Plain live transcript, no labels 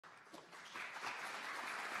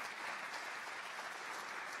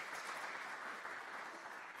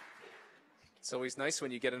It's always nice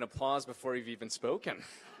when you get an applause before you've even spoken.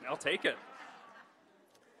 I'll take it.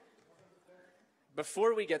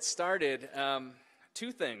 Before we get started,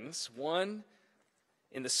 two things. One,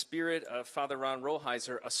 in the spirit of Father Ron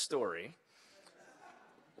Rollheiser, a story.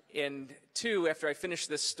 And two, after I finish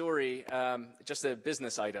this story, just a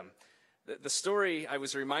business item. The story I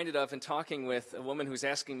was reminded of in talking with a woman who's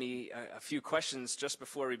asking me a few questions just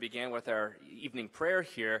before we began with our evening prayer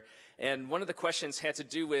here. And one of the questions had to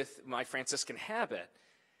do with my Franciscan habit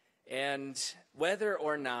and whether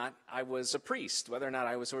or not I was a priest, whether or not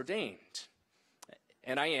I was ordained.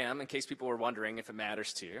 And I am, in case people were wondering if it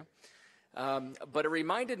matters to you. But it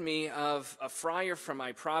reminded me of a friar from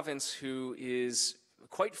my province who is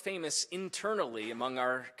quite famous internally among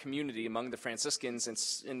our community, among the Franciscans,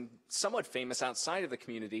 and somewhat famous outside of the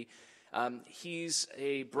community. He's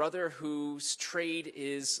a brother whose trade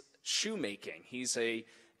is shoemaking. He's a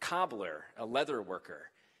cobbler, a leather worker,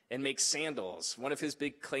 and makes sandals. One of his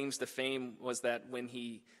big claims to fame was that when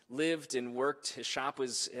he lived and worked, his shop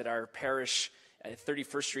was at our parish at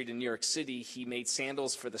 31st Street in New York City. He made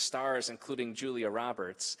sandals for the stars, including Julia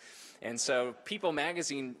Roberts. And so People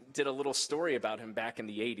magazine did a little story about him back in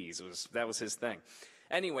the 80s. That was his thing.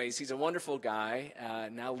 Anyways, he's a wonderful guy,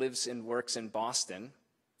 now lives and works in Boston.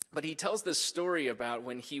 But he tells this story about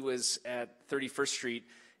when he was at 31st Street.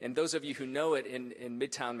 And those of you who know it in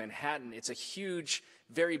Midtown Manhattan, it's a huge,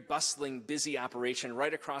 very bustling, busy operation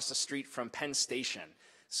right across the street from Penn Station.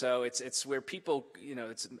 So it's where people,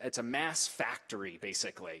 it's a mass factory,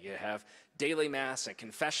 basically. You have daily mass and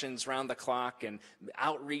confessions round the clock and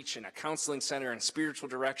outreach and a counseling center and spiritual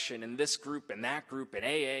direction and this group and that group and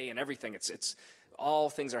AA and everything. It's all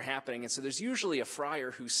things are happening. And so there's usually a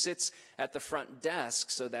friar who sits at the front desk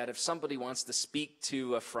so that if somebody wants to speak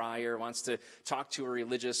to a friar, wants to talk to a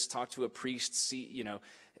religious, talk to a priest,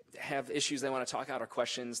 have issues they want to talk out or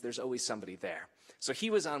questions, there's always somebody there. So he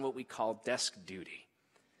was on what we call desk duty.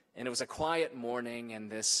 And it was a quiet morning,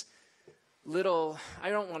 and this little, I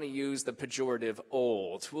don't want to use the pejorative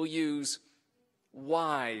old, we'll use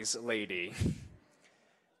wise lady,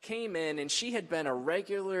 came in, and she had been a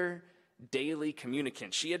regular daily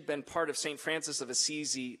communicant. She had been part of St. Francis of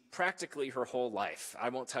Assisi practically her whole life. I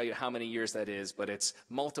won't tell you how many years that is, but it's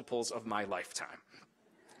multiples of my lifetime.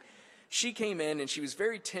 She came in, and she was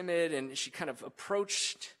very timid, and she kind of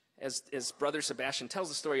approached, as Brother Sebastian tells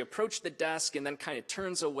the story, approached the desk and then kind of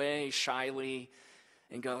turns away shyly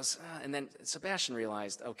and goes, and then Sebastian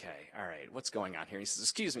realized, okay, all right, what's going on here? He says,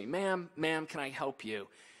 excuse me, ma'am, can I help you?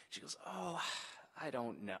 She goes, oh, I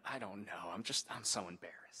don't know. I'm so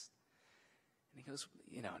embarrassed. And he goes,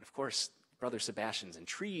 and of course, Brother Sebastian's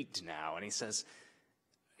intrigued now, and he says,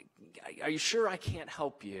 are you sure I can't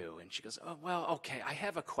help you? And she goes, oh, well, okay, I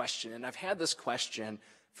have a question, and I've had this question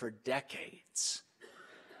for decades.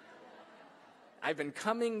 I've been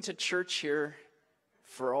coming to church here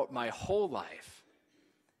for my whole life,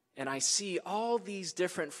 and I see all these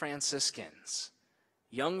different Franciscans,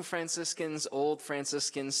 young Franciscans, old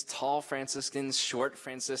Franciscans, tall Franciscans, short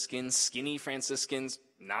Franciscans, skinny Franciscans,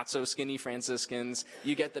 not so skinny Franciscans.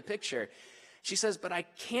 You get the picture. She says, but I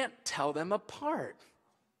can't tell them apart.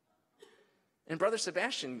 And Brother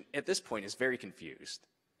Sebastian, at this point, is very confused.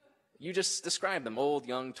 You just describe them, old,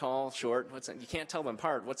 young, tall, short. You can't tell them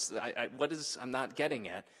apart. I'm not getting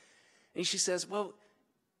it. And she says, well,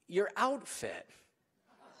 your outfit,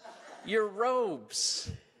 your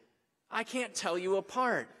robes, I can't tell you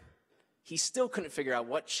apart. He still couldn't figure out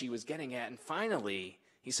what she was getting at. And finally,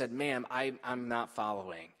 he said, ma'am, I'm not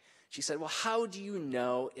following. She said, well, how do you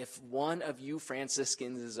know if one of you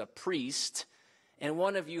Franciscans is a priest and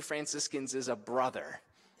one of you Franciscans is a brother?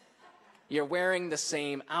 You're wearing the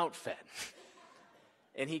same outfit.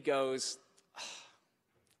 And he goes, oh,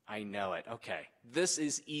 I know it. Okay, this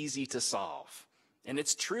is easy to solve. And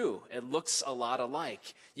it's true. It looks a lot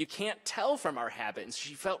alike. You can't tell from our habit. And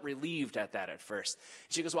she felt relieved at that at first.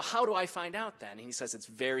 She goes, well, how do I find out then? And he says, it's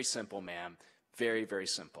very simple, ma'am. Very, very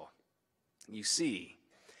simple. You see,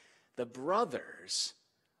 the brothers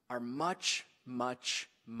are much, much,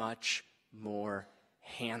 much more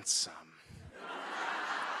handsome.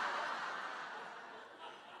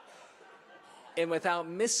 And without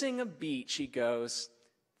missing a beat, she goes,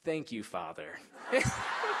 thank you, Father.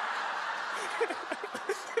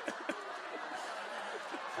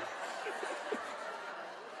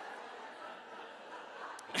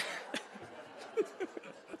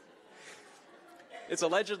 It's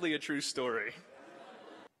allegedly a true story.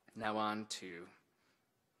 Now on to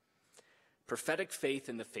prophetic faith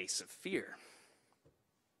in the face of fear.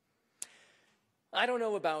 I don't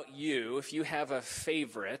know about you, if you have a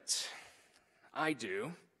favorite. I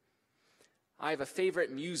do. I have a favorite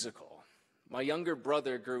musical. My younger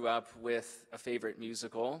brother grew up with a favorite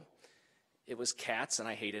musical. It was Cats, and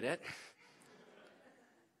I hated it.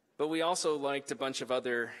 But we also liked a bunch of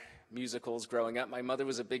other musicals growing up. My mother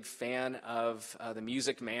was a big fan of The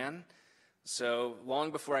Music Man. So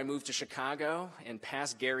long before I moved to Chicago and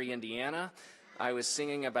past Gary, Indiana, I was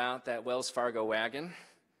singing about that Wells Fargo wagon.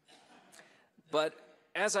 But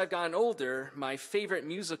as I've gotten older, my favorite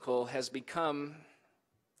musical has become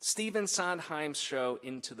Stephen Sondheim's show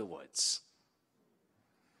Into the Woods.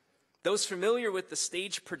 Those familiar with the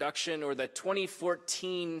stage production or the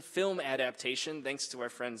 2014 film adaptation, thanks to our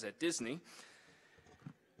friends at Disney,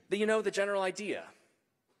 you know the general idea.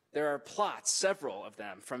 There are plots, several of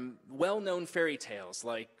them, from well-known fairy tales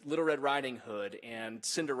like Little Red Riding Hood and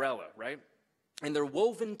Cinderella, right? And they're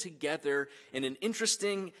woven together in an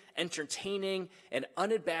interesting, entertaining, and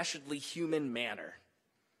unabashedly human manner.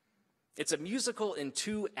 It's a musical in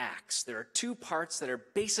 2 acts. There are 2 parts that are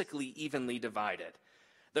basically evenly divided.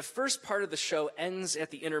 The first part of the show ends at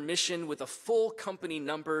the intermission with a full company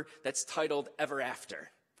number that's titled Ever After.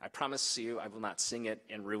 I promise you I will not sing it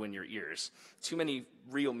and ruin your ears. Too many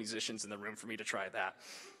real musicians in the room for me to try that.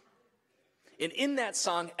 And in that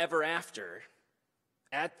song, Ever After,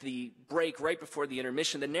 at the break right before the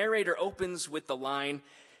intermission, the narrator opens with the line,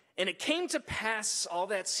 "And it came to pass all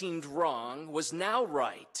that seemed wrong was now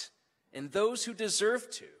right, and those who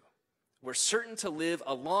deserved to were certain to live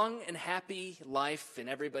a long and happy life," and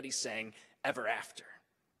everybody sang, "Ever After."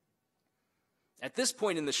 At this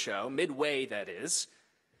point in the show, midway that is,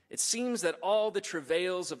 it seems that all the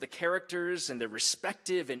travails of the characters and their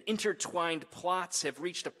respective and intertwined plots have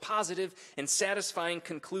reached a positive and satisfying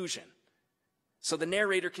conclusion. So the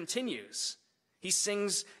narrator continues. He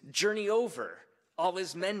sings, "Journey over, all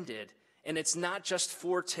is mended, and it's not just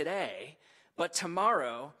for today, but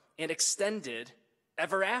tomorrow and extended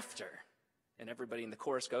ever after." And everybody in the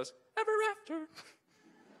chorus goes, "Ever after."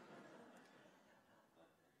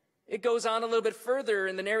 It goes on a little bit further,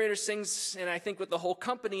 and the narrator sings, and I think with the whole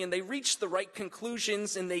company, and they reach the right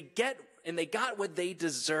conclusions, and they got what they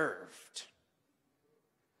deserved.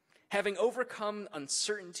 Having overcome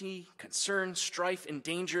uncertainty, concern, strife, and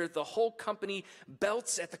danger, the whole company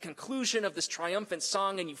belts at the conclusion of this triumphant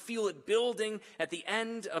song, and you feel it building at the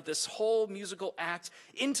end of this whole musical act,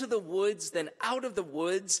 into the woods, then out of the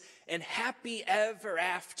woods, and happy ever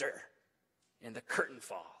after. And the curtain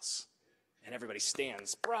falls. And everybody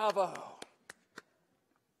stands, bravo.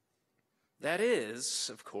 That is,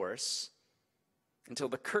 of course, until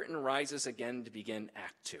the curtain rises again to begin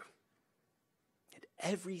Act 2. And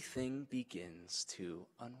everything begins to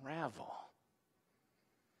unravel.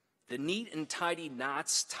 The neat and tidy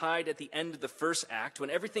knots tied at the end of the first act, when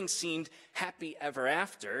everything seemed happy ever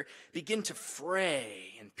after, begin to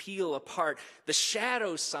fray and peel apart. The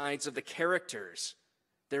shadow sides of the characters,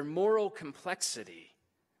 their moral complexity,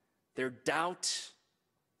 their doubt,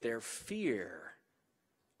 their fear,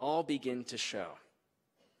 all begin to show.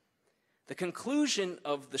 The conclusion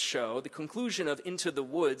of the show, the conclusion of Into the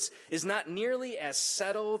Woods, is not nearly as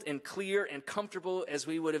settled and clear and comfortable as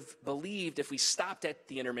we would have believed if we stopped at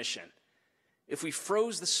the intermission, if we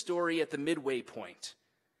froze the story at the midway point.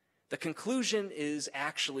 The conclusion is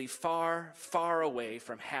actually far, far away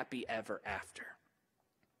from happy ever after.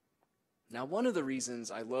 Now, one of the reasons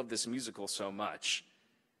I love this musical so much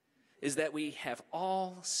is that we have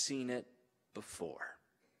all seen it before.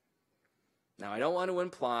 Now, I don't want to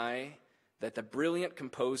imply that the brilliant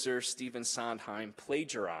composer Stephen Sondheim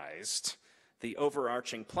plagiarized the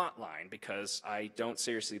overarching plot line, because I don't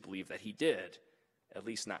seriously believe that he did, at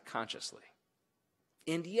least not consciously.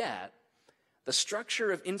 And yet, the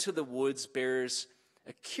structure of Into the Woods bears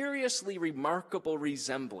a curiously remarkable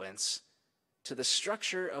resemblance to the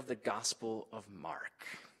structure of the Gospel of Mark.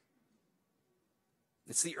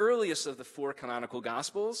 It's the earliest of the 4 canonical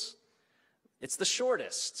Gospels. It's the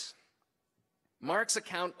shortest. Mark's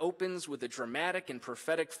account opens with a dramatic and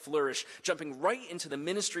prophetic flourish, jumping right into the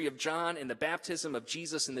ministry of John and the baptism of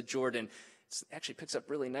Jesus in the Jordan. It actually picks up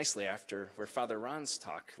really nicely after where Father Ron's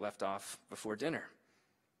talk left off before dinner.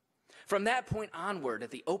 From that point onward, at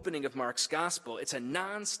the opening of Mark's Gospel, it's a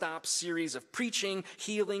nonstop series of preaching,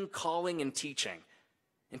 healing, calling, and teaching,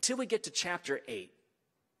 until we get to chapter 8.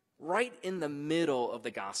 Right in the middle of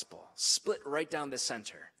the gospel, split right down the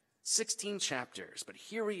center. 16 chapters, but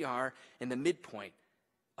here we are in the midpoint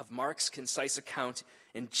of Mark's concise account,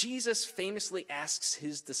 and Jesus famously asks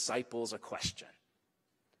his disciples a question.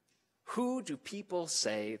 "Who do people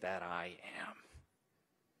say that I am?"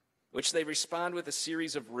 Which they respond with a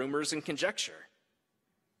series of rumors and conjecture.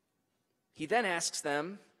 He then asks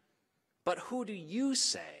them, "But who do you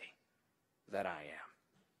say that I am?"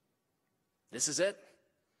 This is it.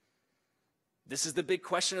 This is the big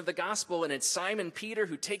question of the gospel, and it's Simon Peter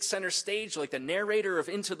who takes center stage like the narrator of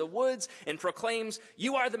Into the Woods and proclaims,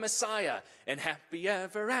 "You are the Messiah, and happy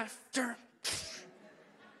ever after."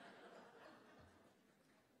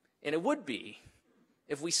 And it would be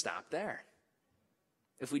if we stopped there,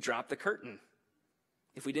 if we dropped the curtain,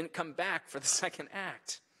 if we didn't come back for the second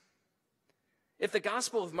act. If the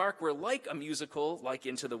Gospel of Mark were like a musical, like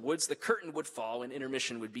Into the Woods, the curtain would fall and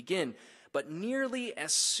intermission would begin. But nearly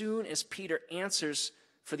as soon as Peter answers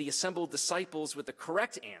for the assembled disciples with the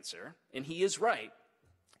correct answer, and he is right,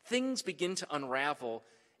 things begin to unravel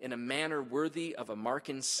in a manner worthy of a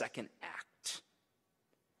Markan second act.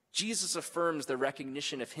 Jesus affirms the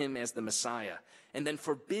recognition of him as the Messiah, and then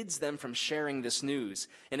forbids them from sharing this news,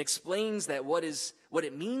 and explains that what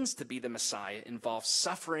it means to be the Messiah involves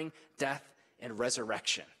suffering, death, and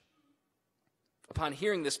resurrection. Upon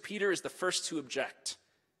hearing this, Peter is the first to object.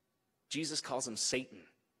 Jesus calls him Satan,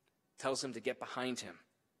 tells him to get behind him.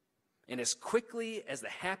 And as quickly as the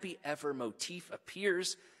happy ever motif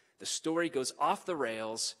appears, the story goes off the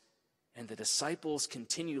rails, and the disciples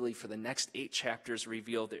continually for the next 8 chapters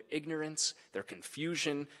reveal their ignorance, their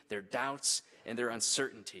confusion, their doubts, and their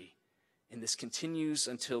uncertainty. And this continues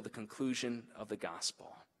until the conclusion of the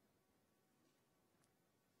gospel.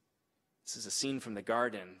 This is a scene from the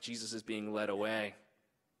garden. Jesus is being led away,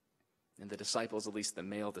 and the disciples, at least the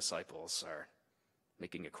male disciples, are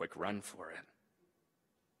making a quick run for it.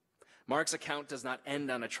 Mark's account does not end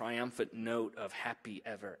on a triumphant note of happy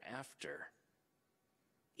ever after,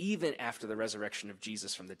 even after the resurrection of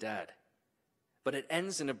Jesus from the dead. But it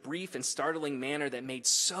ends in a brief and startling manner that made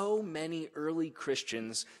so many early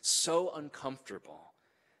Christians so uncomfortable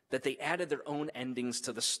that they added their own endings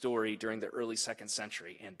to the story during the early 2nd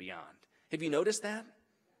century and beyond. Have you noticed that?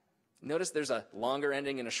 Notice there's a longer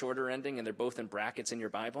ending and a shorter ending, and they're both in brackets in your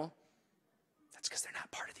Bible? That's because they're not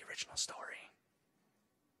part of the original story.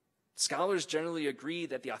 Scholars generally agree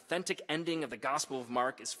that the authentic ending of the Gospel of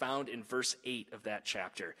Mark is found in verse 8 of that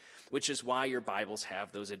chapter, which is why your Bibles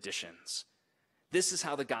have those additions. This is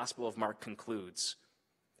how the Gospel of Mark concludes.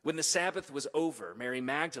 When the Sabbath was over, Mary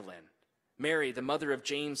Magdalene, Mary, the mother of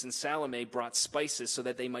James and Salome, brought spices so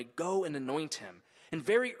that they might go and anoint him. And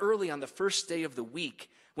very early on the first day of the week,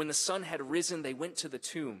 when the sun had risen, they went to the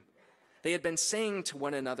tomb. They had been saying to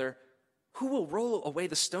one another, "Who will roll away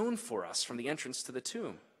the stone for us from the entrance to the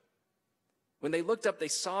tomb?" When they looked up, they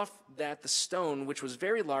saw that the stone, which was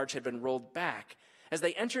very large, had been rolled back. As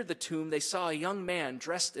they entered the tomb, they saw a young man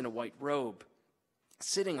dressed in a white robe,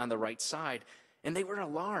 sitting on the right side, and they were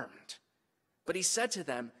alarmed. But he said to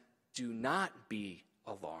them, "Do not be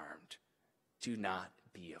alarmed. Do not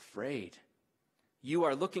be afraid. You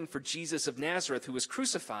are looking for Jesus of Nazareth, who was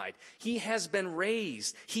crucified. He has been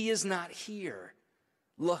raised. He is not here.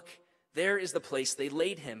 Look, there is the place they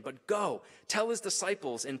laid him. But go, tell his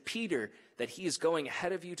disciples and Peter that he is going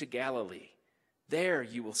ahead of you to Galilee. There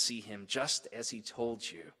you will see him, just as he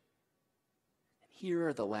told you." And here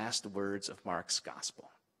are the last words of Mark's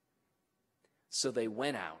gospel. So they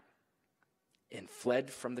went out and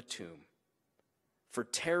fled from the tomb, for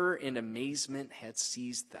terror and amazement had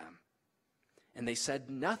seized them. And they said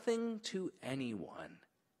nothing to anyone,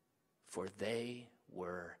 for they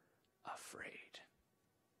were afraid.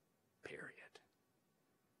 Period.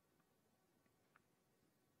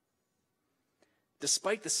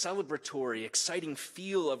 Despite the celebratory, exciting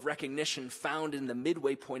feel of recognition found in the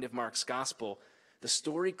midway point of Mark's gospel, the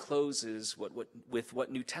story closes with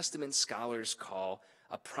what New Testament scholars call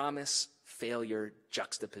a promise-failure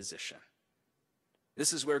juxtaposition.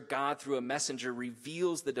 This is where God, through a messenger,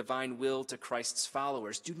 reveals the divine will to Christ's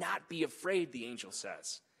followers. Do not be afraid, the angel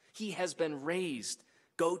says. He has been raised.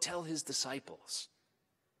 Go tell his disciples.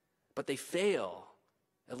 But they fail,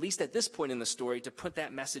 at least at this point in the story, to put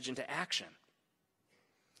that message into action.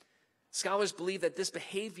 Scholars believe that this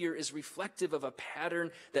behavior is reflective of a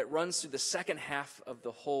pattern that runs through the second half of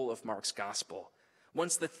the whole of Mark's gospel,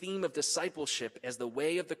 once the theme of discipleship as the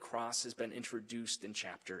way of the cross has been introduced in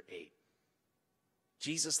chapter 8.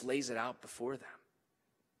 Jesus lays it out before them.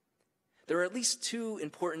 There are at least 2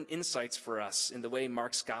 important insights for us in the way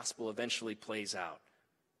Mark's gospel eventually plays out,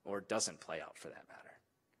 or doesn't play out for that matter.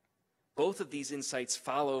 Both of these insights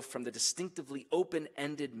follow from the distinctively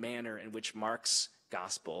open-ended manner in which Mark's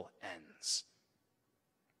gospel ends.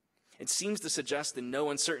 It seems to suggest in no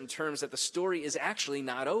uncertain terms that the story is actually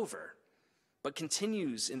not over, but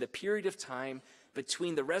continues in the period of time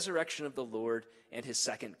between the resurrection of the Lord and his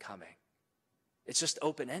second coming. It's just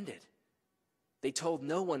open-ended. They told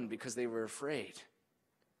no one because they were afraid.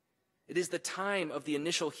 It is the time of the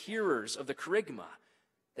initial hearers of the kerygma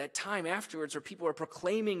that time afterwards where people are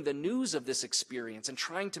proclaiming the news of this experience and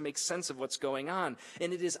trying to make sense of what's going on.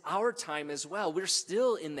 And it is our time as well. We're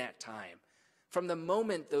still in that time. From the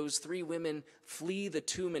moment those three women flee the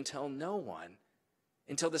tomb and tell no one,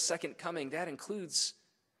 until the second coming, that includes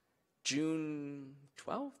June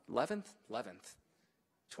 12th, 11th,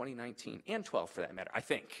 2019, and 12th for that matter, I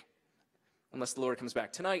think. Unless the Lord comes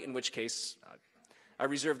back tonight, in which case I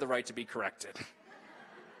reserve the right to be corrected.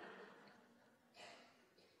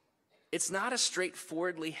 It's not a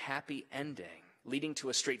straightforwardly happy ending, leading to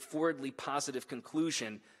a straightforwardly positive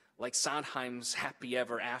conclusion like Sondheim's Happy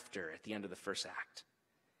Ever After at the end of the first act.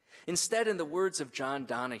 Instead, in the words of John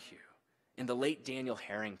Donahue, and the late Daniel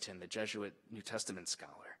Harrington, the Jesuit New Testament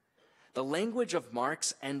scholar, the language of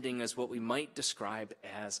Mark's ending is what we might describe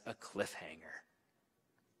as a cliffhanger.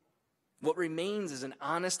 What remains is an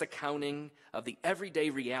honest accounting of the everyday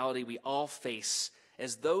reality we all face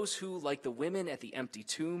as those who, like the women at the empty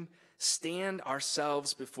tomb, stand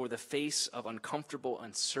ourselves before the face of uncomfortable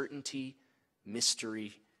uncertainty,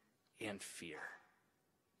 mystery, and fear.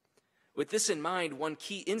 With this in mind, one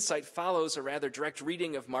key insight follows a rather direct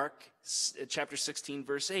reading of Mark chapter 16,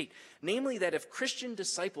 verse 8, namely that if Christian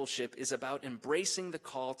discipleship is about embracing the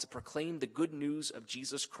call to proclaim the good news of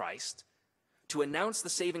Jesus Christ, to announce the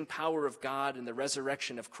saving power of God and the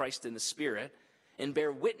resurrection of Christ in the Spirit, and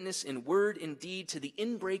bear witness in word and deed to the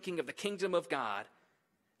inbreaking of the kingdom of God,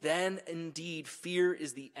 then indeed fear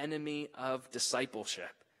is the enemy of discipleship,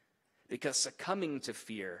 because succumbing to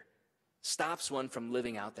fear stops one from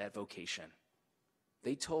living out that vocation.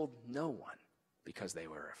 They told no one because they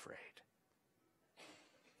were afraid.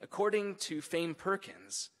 According to Fame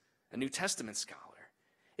Perkins, a New Testament scholar,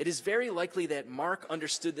 it is very likely that Mark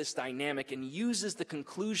understood this dynamic and uses the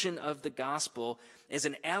conclusion of the gospel as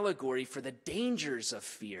an allegory for the dangers of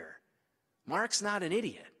fear. Mark's not an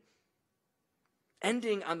idiot.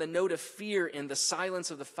 Ending on the note of fear and the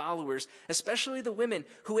silence of the followers, especially the women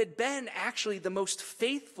who had been actually the most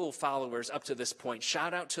faithful followers up to this point.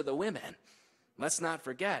 Shout out to the women. Let's not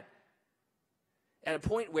forget. At a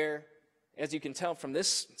point where, as you can tell from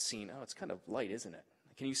this scene, it's kind of light, isn't it?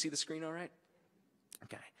 Can you see the screen all right?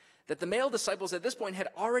 Okay. That the male disciples at this point had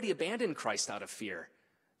already abandoned Christ out of fear.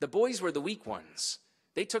 The boys were the weak ones.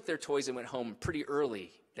 They took their toys and went home pretty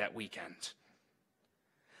early that weekend.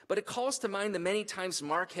 But it calls to mind the many times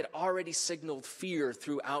Mark had already signaled fear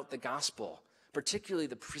throughout the gospel, particularly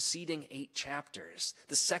the preceding 8 chapters,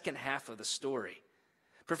 the second half of the story.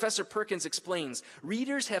 Professor Perkins explains,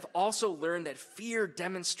 readers have also learned that fear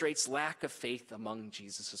demonstrates lack of faith among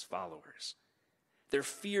Jesus' followers. Their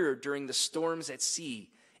fear during the storms at sea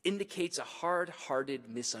indicates a hard-hearted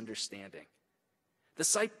misunderstanding.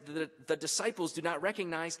 The disciples do not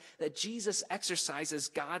recognize that Jesus exercises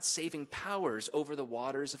God's saving powers over the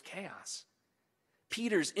waters of chaos.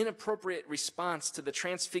 Peter's inappropriate response to the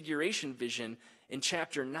transfiguration vision in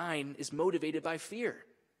chapter 9 is motivated by fear.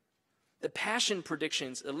 The passion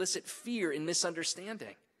predictions elicit fear and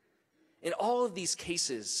misunderstanding. In all of these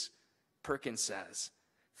cases, Perkins says,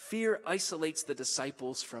 fear isolates the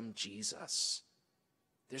disciples from Jesus.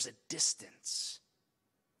 There's a distance.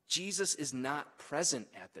 Jesus is not present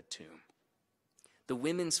at the tomb. The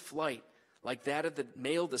women's flight, like that of the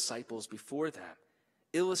male disciples before them,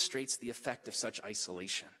 illustrates the effect of such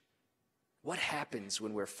isolation. What happens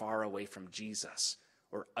when we're far away from Jesus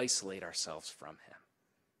or isolate ourselves from him?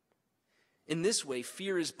 In this way,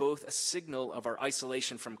 fear is both a signal of our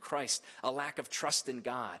isolation from Christ, a lack of trust in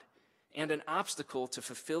God, and an obstacle to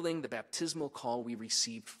fulfilling the baptismal call we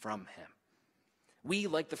received from him. We,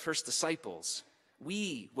 like the first disciples,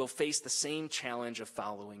 we will face the same challenge of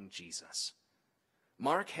following Jesus.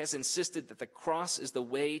 Mark has insisted that the cross is the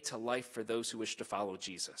way to life for those who wish to follow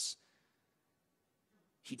Jesus.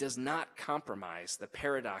 He does not compromise the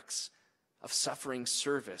paradox of suffering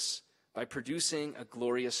service by producing a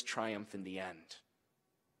glorious triumph in the end.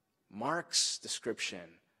 Mark's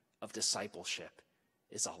description of discipleship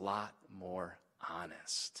is a lot more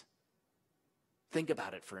honest. Think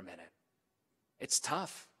about it for a minute. It's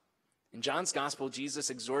tough. In John's gospel, Jesus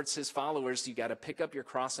exhorts his followers, you got to pick up your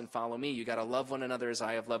cross and follow me. You got to love one another as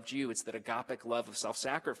I have loved you. It's that agapic love of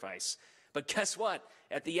self-sacrifice. But guess what?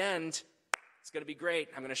 At the end, it's going to be great.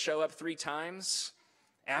 I'm going to show up 3 times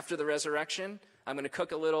after the resurrection. I'm going to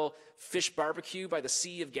cook a little fish barbecue by the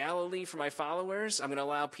Sea of Galilee for my followers. I'm going to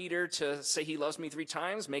allow Peter to say he loves me 3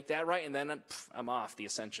 times, make that right, and then I'm off, the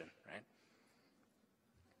ascension, right?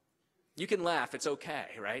 You can laugh. It's okay,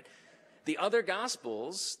 right? The other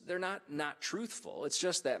gospels, they're not truthful. It's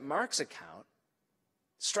just that Mark's account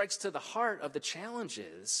strikes to the heart of the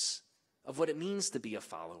challenges of what it means to be a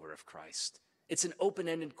follower of Christ It's an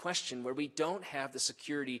open-ended question where we don't have the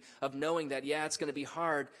security of knowing that, yeah, it's going to be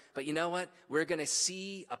hard, but you know what? We're going to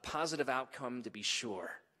see a positive outcome to be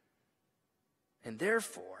sure. And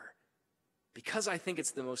therefore, because I think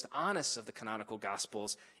it's the most honest of the canonical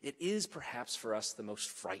Gospels, it is perhaps for us the most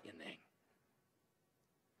frightening.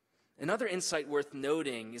 Another insight worth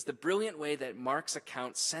noting is the brilliant way that Mark's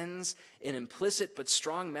account sends an implicit but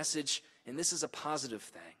strong message, and this is a positive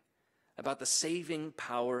thing, about the saving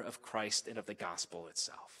power of Christ and of the gospel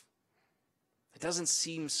itself. It doesn't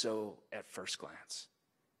seem so at first glance.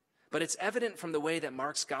 But it's evident from the way that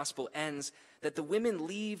Mark's gospel ends that the women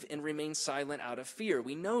leave and remain silent out of fear.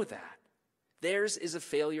 We know that. Theirs is a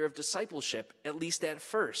failure of discipleship, at least at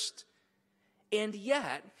first. And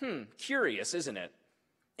yet, curious, isn't it?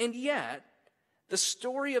 And yet, the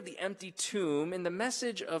story of the empty tomb and the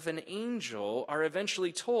message of an angel are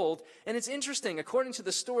eventually told. And it's interesting, according to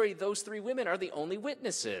the story, those three women are the only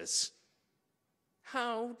witnesses.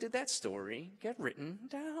 How did that story get written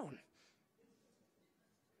down?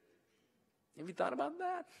 Have you thought about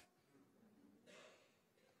that?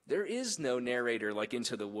 There is no narrator like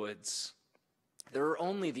Into the Woods. There are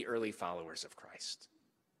only the early followers of Christ.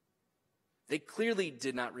 They clearly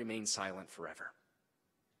did not remain silent forever.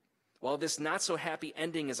 While this not-so-happy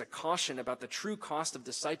ending is a caution about the true cost of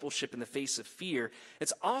discipleship in the face of fear,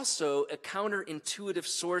 it's also a counterintuitive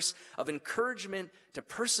source of encouragement to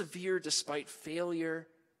persevere despite failure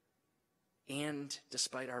and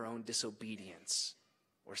despite our own disobedience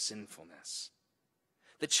or sinfulness.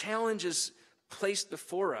 The challenge is placed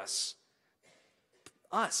before us,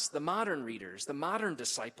 the modern readers, the modern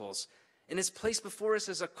disciples, and is placed before us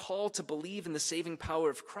as a call to believe in the saving power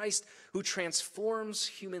of Christ, who transforms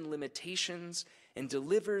human limitations and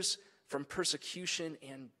delivers from persecution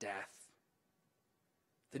and death.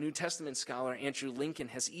 The New Testament scholar Andrew Lincoln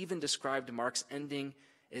has even described Mark's ending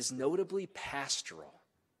as notably pastoral,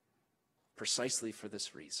 precisely for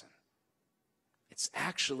this reason. It's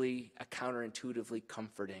actually a counterintuitively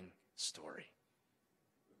comforting story.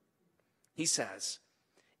 He says,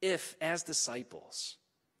 if, as disciples,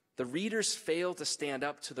 the readers fail to stand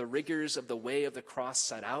up to the rigors of the way of the cross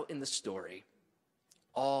set out in the story,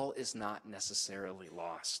 all is not necessarily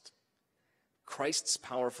lost. Christ's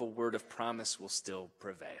powerful word of promise will still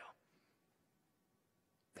prevail.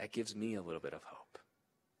 That gives me a little bit of hope.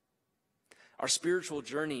 Our spiritual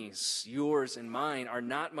journeys, yours and mine, are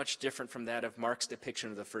not much different from that of Mark's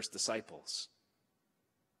depiction of the first disciples.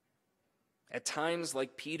 At times,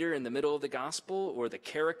 like Peter in the middle of the gospel, or the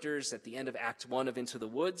characters at the end of Act 1 of Into the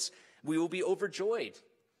Woods, we will be overjoyed.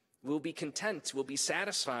 We'll be content. We'll be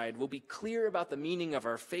satisfied. We'll be clear about the meaning of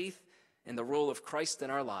our faith and the role of Christ in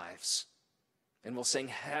our lives. And we'll sing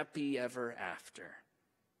happy ever after.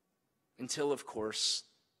 Until, of course,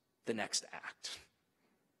 the next act.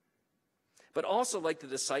 But also, like the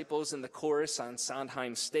disciples in the chorus on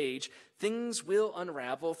Sondheim's stage, things will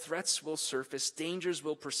unravel, threats will surface, dangers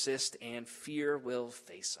will persist, and fear will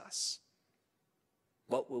face us.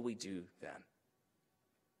 What will we do then?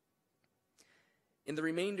 In the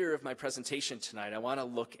remainder of my presentation tonight, I want to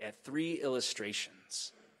look at three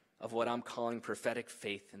illustrations of what I'm calling prophetic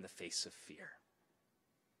faith in the face of fear.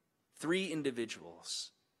 Three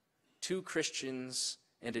individuals, two Christians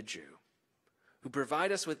and a Jew, who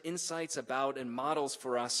provide us with insights about and models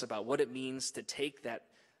for us about what it means to take that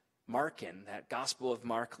that Gospel of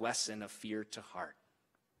Mark lesson of fear to heart.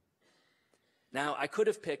 Now, I could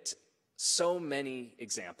have picked so many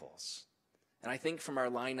examples, and I think from our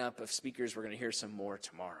lineup of speakers, we're going to hear some more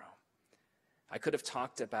tomorrow. I could have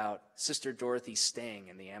talked about Sister Dorothy Stang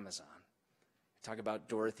in the Amazon, talk about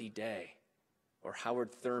Dorothy Day, or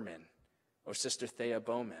Howard Thurman, or Sister Thea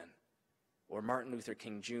Bowman, or Martin Luther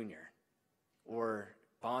King Jr., or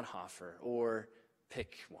Bonhoeffer, or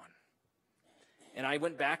pick one. And I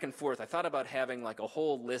went back and forth. I thought about having like a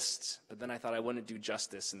whole list, but then I thought I wouldn't do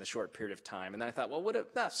justice in the short period of time. And then I thought,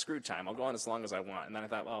 well, screw time. I'll go on as long as I want. And then I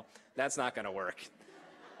thought, well, that's not going to work.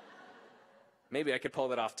 Maybe I could pull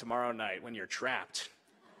that off tomorrow night when you're trapped.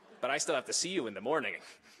 But I still have to see you in the morning.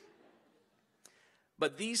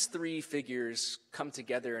 But these three figures come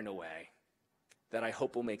together in a way that I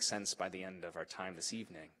hope will make sense by the end of our time this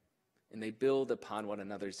evening. And they build upon one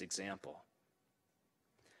another's example.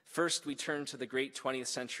 First, we turn to the great 20th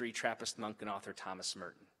century Trappist monk and author Thomas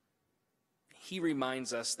Merton. He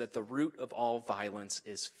reminds us that the root of all violence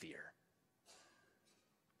is fear.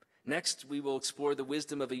 Next, we will explore the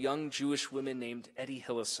wisdom of a young Jewish woman named Etty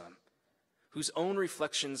Hillesum, whose own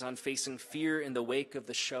reflections on facing fear in the wake of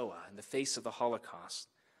the Shoah, in the face of the Holocaust,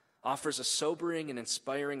 offers a sobering and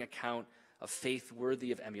inspiring account of faith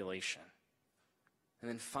worthy of emulation. And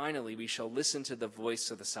then finally, we shall listen to the voice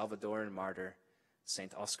of the Salvadoran martyr,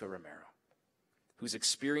 St. Oscar Romero, whose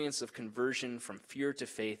experience of conversion from fear to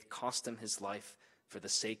faith cost him his life for the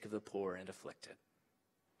sake of the poor and afflicted.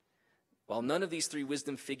 While none of these three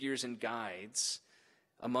wisdom figures and guides,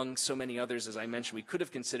 among so many others, as I mentioned, we could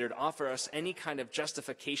have considered, offer us any kind of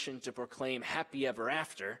justification to proclaim happy ever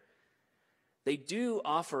after, they do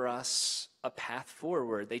offer us a path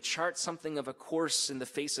forward. They chart something of a course in the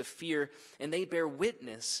face of fear, and they bear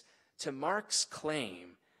witness to Mark's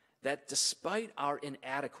claim that despite our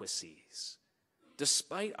inadequacies,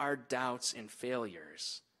 despite our doubts and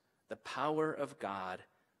failures, the power of God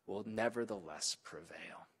will nevertheless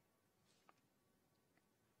prevail.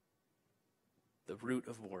 The root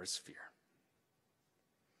of war is fear.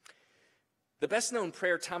 The best-known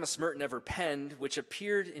prayer Thomas Merton ever penned, which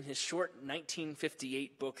appeared in his short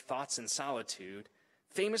 1958 book, Thoughts in Solitude,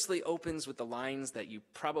 famously opens with the lines that you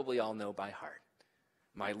probably all know by heart.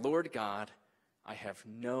 My Lord God, I have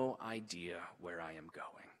no idea where I am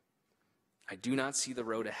going. I do not see the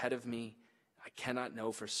road ahead of me. I cannot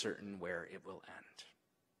know for certain where it will end.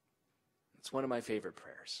 It's one of my favorite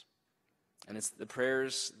prayers. And it's a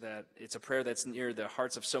prayer that's near the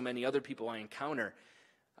hearts of so many other people I encounter.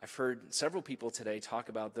 I've heard several people today talk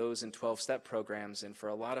about those in 12-step programs, and for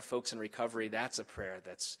a lot of folks in recovery, that's a prayer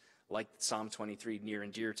that's like Psalm 23, near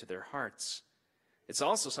and dear to their hearts. It's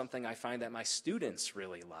also something I find that my students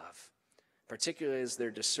really love, particularly as they're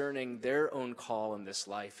discerning their own call in this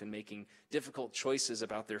life and making difficult choices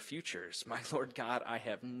about their futures. My Lord God, I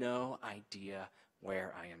have no idea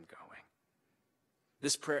where I am going.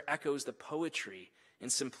 This prayer echoes the poetry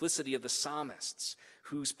and simplicity of the psalmists,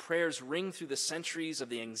 whose prayers ring through the centuries of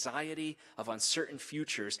the anxiety of uncertain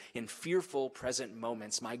futures in fearful present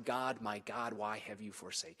moments. My God, why have you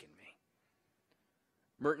forsaken me?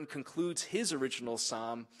 Merton concludes his original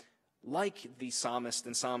psalm, like the psalmist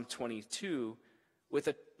in Psalm 22, with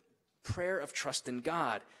a prayer of trust in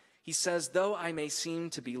God. He says, though I may seem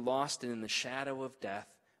to be lost and in the shadow of death,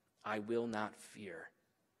 I will not fear.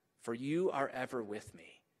 For you are ever with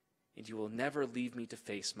me, and you will never leave me to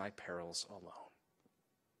face my perils alone.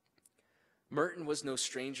 Merton was no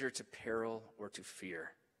stranger to peril or to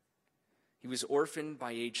fear. He was orphaned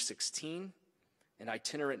by age 16 and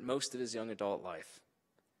itinerant most of his young adult life.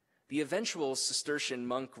 The eventual Cistercian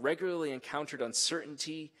monk regularly encountered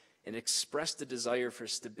uncertainty and expressed a desire for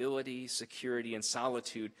stability, security, and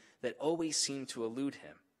solitude that always seemed to elude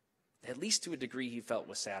him, at least to a degree he felt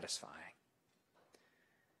was satisfying.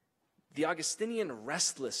 The Augustinian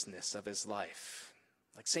restlessness of his life,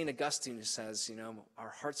 like St. Augustine, who says,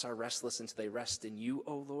 our hearts are restless until they rest in you,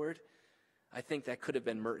 O Lord. I think that could have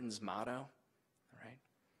been Merton's motto, right?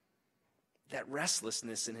 That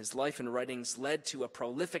restlessness in his life and writings led to a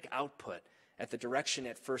prolific output at the direction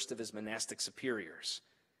at first of his monastic superiors.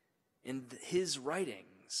 In his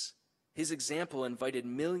writings, his example invited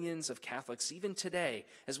millions of Catholics, even today,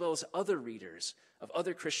 as well as other readers of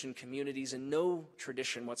other Christian communities in no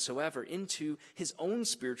tradition whatsoever, into his own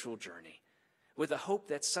spiritual journey, with a hope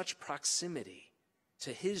that such proximity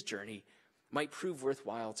to his journey might prove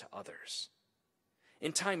worthwhile to others.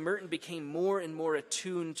 In time, Merton became more and more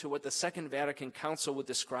attuned to what the Second Vatican Council would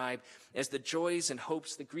describe as the joys and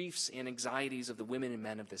hopes, the griefs and anxieties of the women and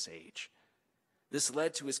men of this age. This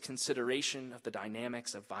led to his consideration of the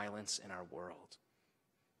dynamics of violence in our world.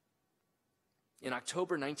 In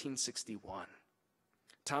October 1961,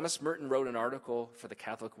 Thomas Merton wrote an article for the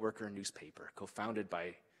Catholic Worker newspaper, co-founded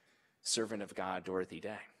by servant of God Dorothy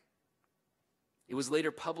Day. It was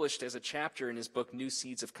later published as a chapter in his book, New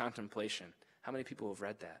Seeds of Contemplation. How many people have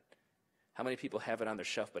read that? How many people have it on their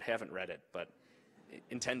shelf but haven't read it, but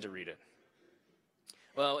intend to read it?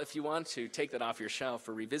 Well, if you want to take that off your shelf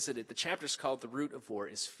or revisit it, the chapter's called The Root of War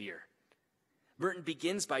is Fear. Merton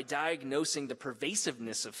begins by diagnosing the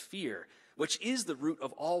pervasiveness of fear, which is the root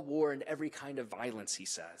of all war and every kind of violence, he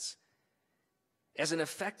says. As an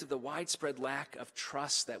effect of the widespread lack of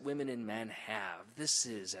trust that women and men have, this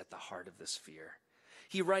is at the heart of this fear.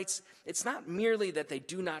 He writes, it's not merely that they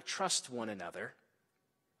do not trust one another,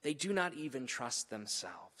 they do not even trust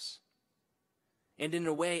themselves. And in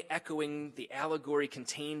a way, echoing the allegory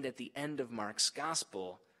contained at the end of Mark's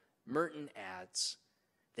gospel, Merton adds,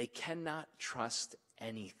 they cannot trust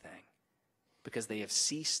anything because they have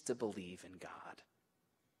ceased to believe in God.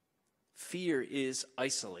 Fear is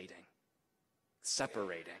isolating,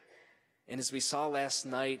 separating. And as we saw last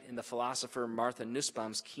night in the philosopher Martha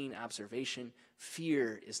Nussbaum's keen observation,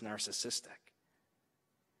 fear is narcissistic.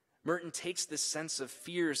 Merton takes this sense of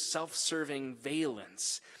fear's self-serving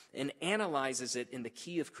valence and analyzes it in the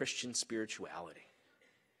key of Christian spirituality.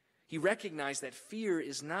 He recognized that fear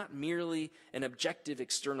is not merely an objective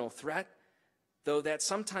external threat, though that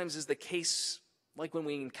sometimes is the case like when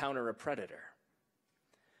we encounter a predator.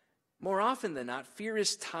 More often than not, fear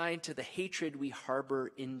is tied to the hatred we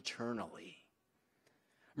harbor internally.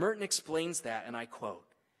 Merton explains that, and I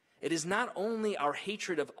quote, "It is not only our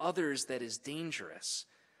hatred of others that is dangerous,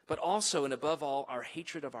 but also and above all our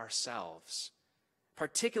hatred of ourselves,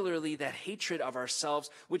 particularly that hatred of ourselves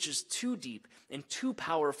which is too deep and too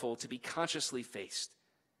powerful to be consciously faced.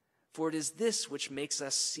 For it is this which makes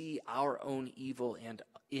us see our own evil and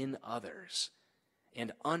in others,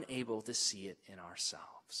 and unable to see it in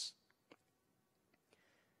ourselves."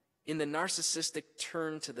 In the narcissistic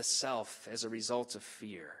turn to the self as a result of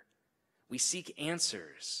fear, we seek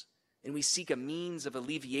answers, and we seek a means of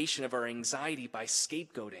alleviation of our anxiety by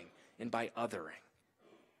scapegoating and by othering.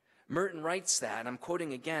 Merton writes that, and I'm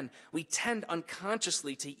quoting again, "We tend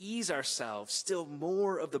unconsciously to ease ourselves still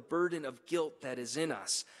more of the burden of guilt that is in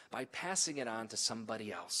us by passing it on to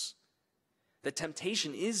somebody else. The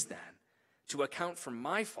temptation is then to account for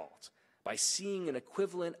my fault by seeing an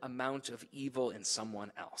equivalent amount of evil in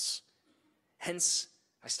someone else. Hence,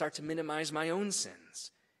 I start to minimize my own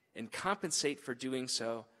sins and compensate for doing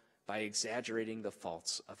so by exaggerating the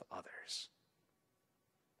faults of others."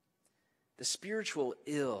 The spiritual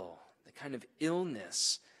ill, the kind of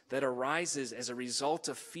illness that arises as a result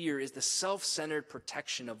of fear, is the self-centered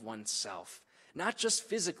protection of oneself, not just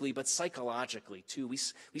physically, but psychologically too. We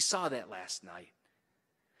saw that last night.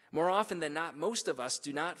 More often than not, most of us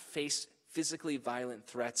do not face physically violent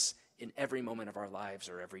threats in every moment of our lives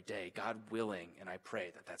or every day, God willing, and I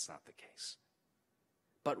pray that that's not the case.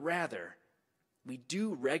 But rather, we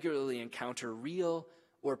do regularly encounter real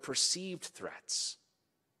or perceived threats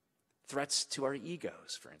to our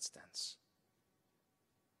egos, for instance.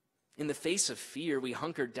 In the face of fear, we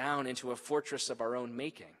hunker down into a fortress of our own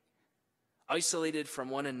making. Isolated from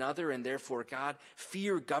one another and therefore God,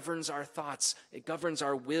 fear governs our thoughts. It governs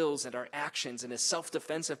our wills and our actions in a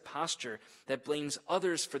self-defensive posture that blames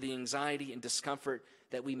others for the anxiety and discomfort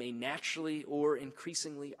that we may naturally or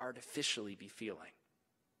increasingly artificially be feeling.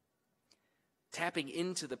 Tapping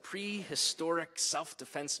into the prehistoric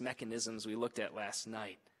self-defense mechanisms we looked at last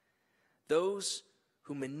night, those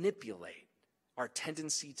who manipulate our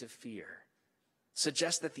tendency to fear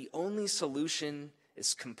suggest that the only solution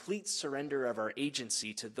is complete surrender of our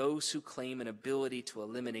agency to those who claim an ability to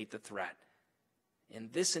eliminate the threat.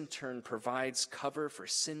 And this in turn provides cover for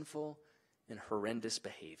sinful and horrendous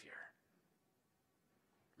behavior.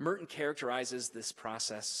 Merton characterizes this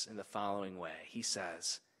process in the following way. He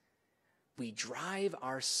says, "We drive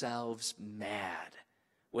ourselves mad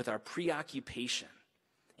with our preoccupation,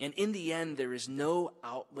 and in the end there is no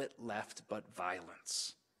outlet left but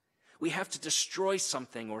violence. We have to destroy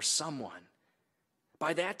something or someone.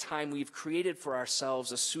 By that time, we've created for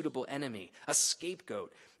ourselves a suitable enemy, a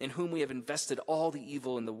scapegoat, in whom we have invested all the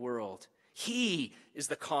evil in the world. He is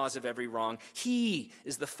the cause of every wrong. He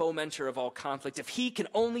is the fomenter of all conflict. If he can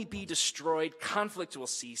only be destroyed, conflict will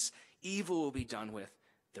cease, evil will be done with,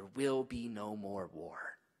 there will be no more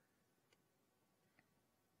war."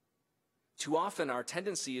 Too often, our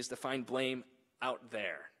tendency is to find blame out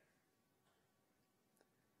there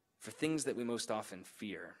for things that we most often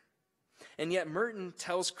fear. And yet Merton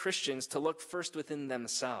tells Christians to look first within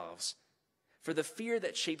themselves for the fear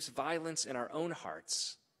that shapes violence in our own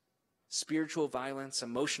hearts. Spiritual violence,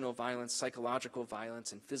 emotional violence, psychological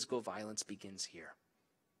violence, and physical violence begins here.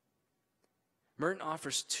 Merton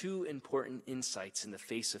offers two important insights in the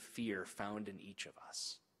face of fear found in each of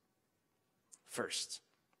us. First,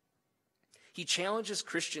 he challenges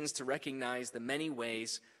Christians to recognize the many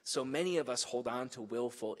ways so many of us hold on to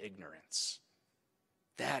willful ignorance.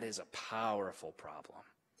 That is a powerful problem.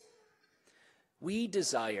 We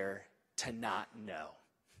desire to not know.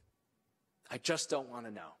 I just don't want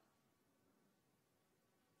to know.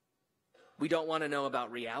 We don't want to know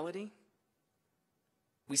about reality.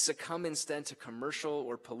 We succumb instead to commercial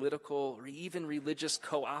or political or even religious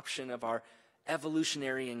co-option of our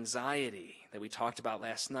evolutionary anxiety that we talked about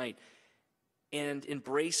last night, and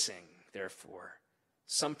embracing, therefore,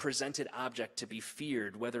 some presented object to be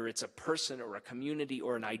feared, whether it's a person or a community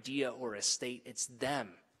or an idea or a state. It's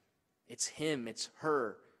them, it's him, it's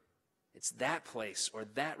her, it's that place or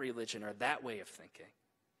that religion or that way of thinking.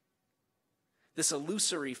 This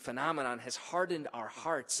illusory phenomenon has hardened our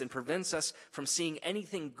hearts and prevents us from seeing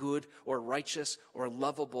anything good or righteous or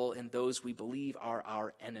lovable in those we believe are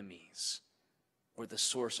our enemies or the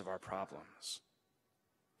source of our problems.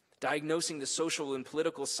 Diagnosing the social and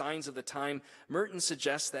political signs of the time, Merton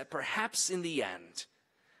suggests that perhaps in the end,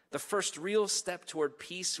 the first real step toward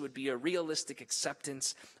peace would be a realistic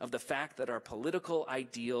acceptance of the fact that our political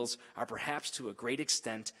ideals are perhaps to a great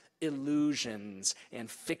extent illusions and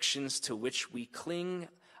fictions to which we cling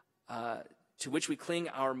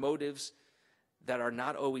our motives that are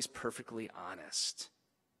not always perfectly honest.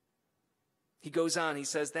 He goes on, he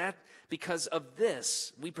says that because of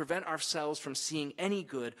this, we prevent ourselves from seeing any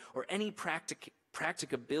good or any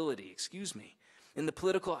practicability, in the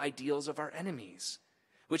political ideals of our enemies,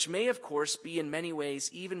 which may, of course, be in many ways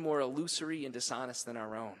even more illusory and dishonest than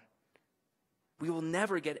our own. We will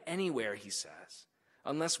never get anywhere, he says,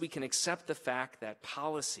 unless we can accept the fact that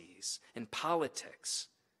policies and politics,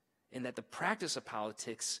 and that the practice of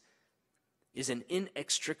politics is an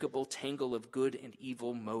inextricable tangle of good and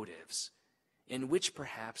evil motives, in which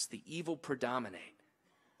perhaps the evil predominate,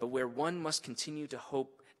 but where one must continue to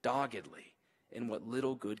hope doggedly in what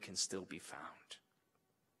little good can still be found.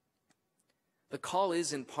 The call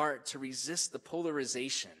is in part to resist the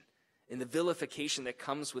polarization and the vilification that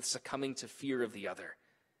comes with succumbing to fear of the other,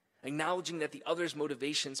 acknowledging that the other's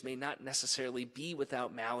motivations may not necessarily be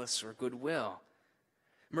without malice or goodwill.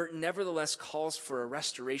 Merton nevertheless calls for a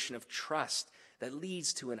restoration of trust that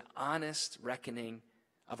leads to an honest reckoning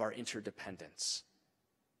of our interdependence.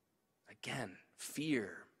 Again,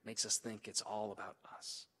 fear makes us think it's all about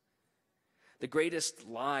us. The greatest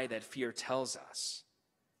lie that fear tells us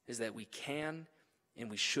is that we can and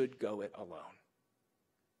we should go it alone,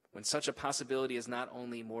 when such a possibility is not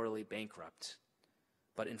only morally bankrupt,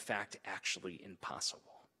 but in fact actually impossible.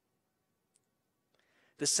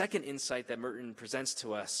 The second insight that Merton presents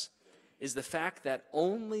to us is the fact that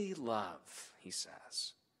only love, he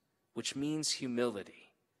says, which means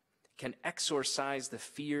humility, can exorcise the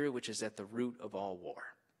fear which is at the root of all war.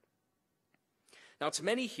 Now, to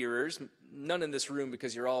many hearers, none in this room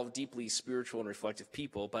because you're all deeply spiritual and reflective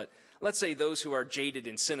people, but let's say those who are jaded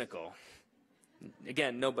and cynical.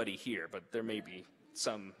 Again, nobody here, but there may be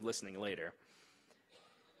some listening later.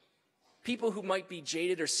 People who might be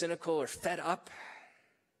jaded or cynical or fed up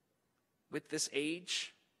with this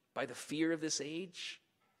age, by the fear of this age,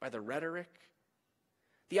 by the rhetoric.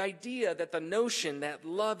 The idea that the notion that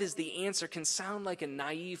love is the answer can sound like a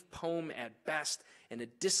naive poem at best and a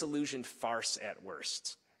disillusioned farce at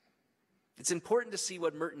worst. It's important to see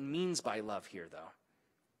what Merton means by love here, though.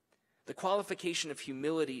 The qualification of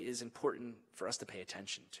humility is important for us to pay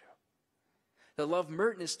attention to. The love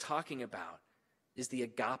Merton is talking about is the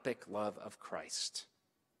agapic love of Christ.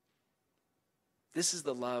 This is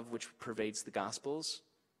the love which pervades the Gospels.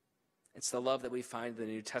 It's the love that we find in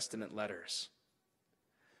the New Testament letters.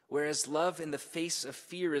 Whereas love in the face of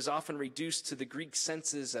fear is often reduced to the Greek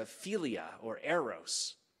senses of philia or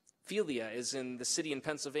eros. Philia is in the city in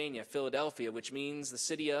Pennsylvania, Philadelphia, which means the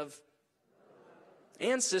city of...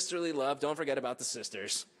 And sisterly love, don't forget about the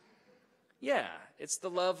sisters. Yeah, it's the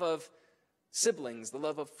love of siblings, the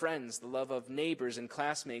love of friends, the love of neighbors and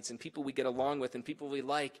classmates and people we get along with and people we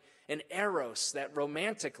like. And eros, that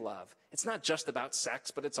romantic love. It's not just about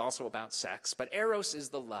sex, but it's also about sex. But eros is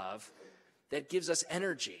the love that gives us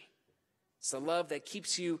energy. It's the love that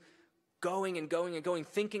keeps you going and going and going,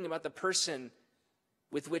 thinking about the person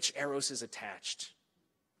with which eros is attached.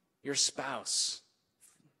 Your spouse,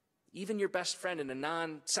 even your best friend in a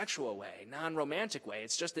non-sexual way, non-romantic way.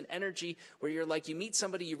 It's just an energy where you're like, you meet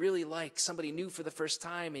somebody you really like, somebody new for the first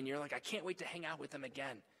time, and you're like, I can't wait to hang out with them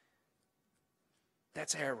again.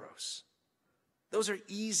 That's eros. Those are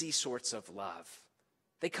easy sorts of love.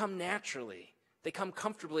 They come naturally. They come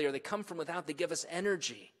comfortably, or they come from without. They give us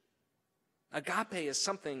energy. Agape is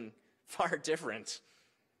something far different.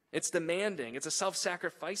 It's demanding. It's a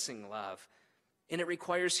self-sacrificing love, and it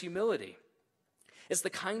requires humility. It's the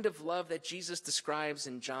kind of love that Jesus describes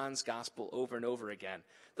in John's gospel over and over again.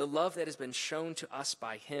 The love that has been shown to us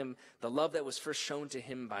by him, the love that was first shown to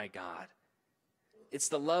him by God. It's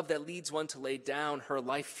the love that leads one to lay down her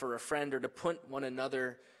life for a friend, or to put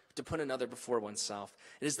another before oneself.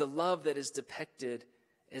 It is the love that is depicted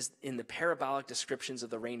as in the parabolic descriptions of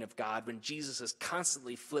the reign of God, when Jesus is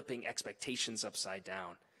constantly flipping expectations upside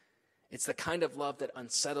down. It's the kind of love that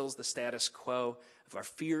unsettles the status quo of our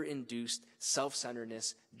fear-induced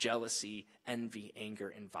self-centeredness, jealousy, envy,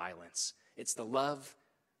 anger, and violence. It's the love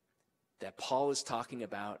that Paul is talking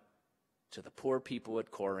about to the poor people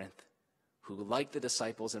at Corinth who, like the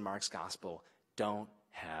disciples in Mark's gospel, don't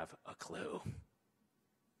have a clue.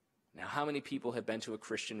 Now, how many people have been to a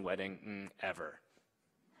Christian wedding ever?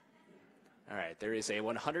 All right, there is a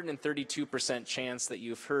 132% chance that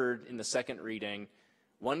you've heard in the second reading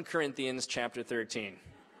 1 Corinthians chapter 13.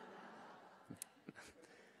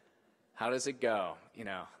 How does it go? You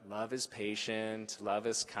know, love is patient, love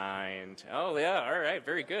is kind. Oh, yeah, all right,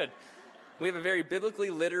 very good. We have a very biblically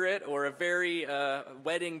literate or a very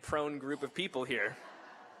wedding-prone group of people here.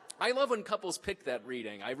 I love when couples pick that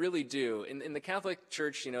reading. I really do. In the Catholic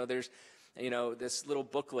Church, there's this little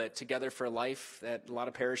booklet, Together for Life, that a lot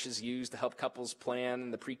of parishes use to help couples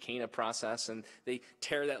plan the pre-Cana process. And they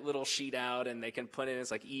tear that little sheet out and they can put in,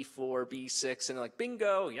 it's like E4, B6, and like,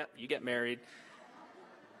 bingo, yep, you get married.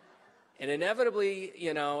 And inevitably,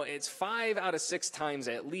 it's 5 out of 6 times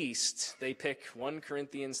at least, they pick 1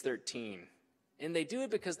 Corinthians 13. And they do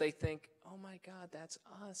it because they think, oh my God, that's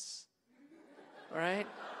us. All right?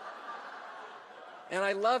 And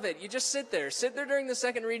I love it. You just sit there during the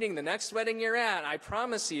second reading. The next wedding you're at, I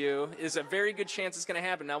promise you, is a very good chance it's going to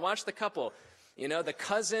happen. Now watch the couple. The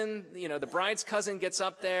cousin, the bride's cousin gets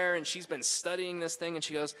up there and she's been studying this thing and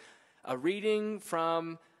she goes, a reading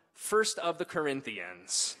from 1st of the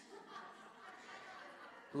Corinthians.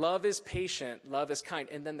 Love is patient, love is kind.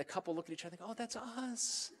 And then the couple look at each other and think, oh, that's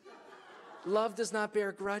us. Love does not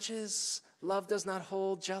bear grudges. Love does not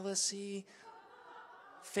hold jealousy.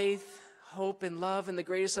 Faith, hope, and love, and the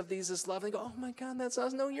greatest of these is love. And they go, oh my God, that's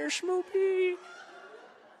us. No, you're schmoopy.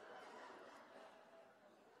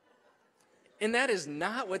 And that is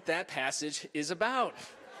not what that passage is about.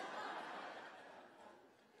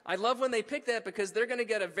 I love when they pick that because they're going to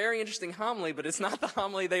get a very interesting homily, but it's not the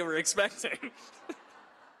homily they were expecting.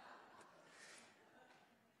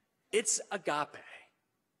 It's agape.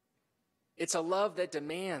 It's a love that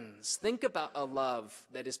demands. Think about a love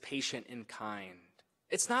that is patient and kind.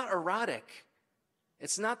 It's not erotic.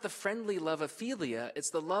 It's not the friendly love of philia. It's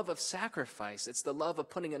the love of sacrifice. It's the love of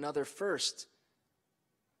putting another first.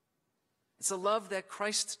 It's a love that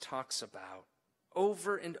Christ talks about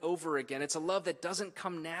over and over again. It's a love that doesn't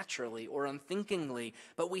come naturally or unthinkingly,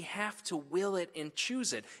 but we have to will it and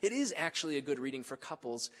choose it. It is actually a good reading for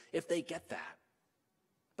couples if they get that.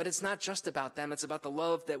 But it's not just about them. It's about the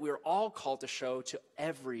love that we're all called to show to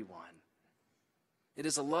everyone. It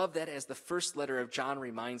is a love that, as the first letter of John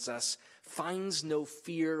reminds us, finds no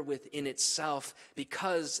fear within itself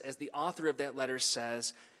because, as the author of that letter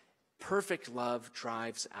says, perfect love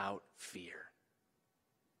drives out fear.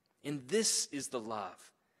 And this is the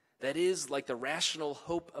love that is, like the rational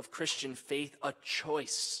hope of Christian faith, a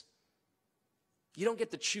choice. You don't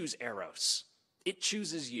get to choose Eros. It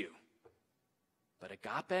chooses you. But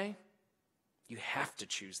agape, you have to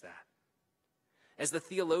choose that. As the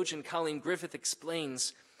theologian Colleen Griffith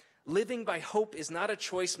explains, living by hope is not a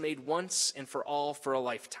choice made once and for all for a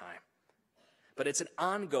lifetime, but it's an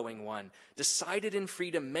ongoing one, decided in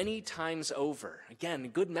freedom many times over. Again, a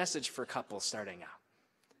good message for couples starting out.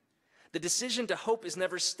 The decision to hope is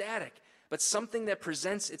never static, but something that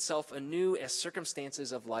presents itself anew as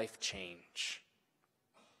circumstances of life change.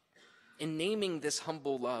 In naming this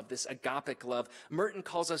humble love, this agapic love, Merton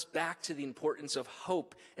calls us back to the importance of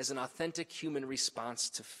hope as an authentic human response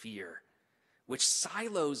to fear, which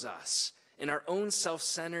silos us in our own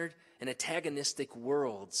self-centered and antagonistic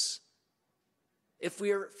worlds. If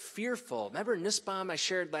we are fearful, remember Nussbaum I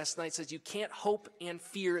shared last night says you can't hope and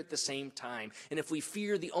fear at the same time. And if we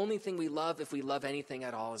fear, the only thing we love, if we love anything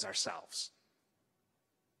at all, is ourselves.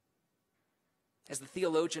 As the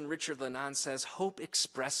theologian Richard Lennon says, hope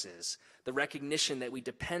expresses the recognition that we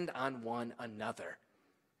depend on one another,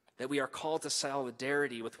 that we are called to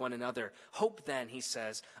solidarity with one another. Hope, then, he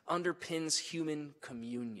says, underpins human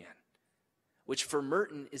communion, which for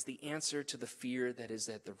Merton is the answer to the fear that is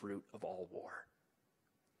at the root of all war.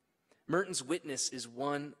 Merton's witness is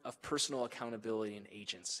one of personal accountability and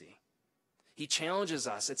agency. He challenges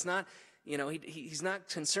us. It's not, he's not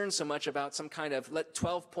concerned so much about some kind of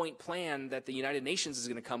 12-point plan that the United Nations is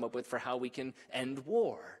going to come up with for how we can end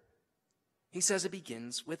war. He says it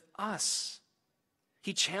begins with us.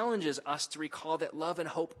 He challenges us to recall that love and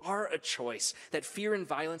hope are a choice, that fear and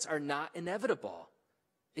violence are not inevitable.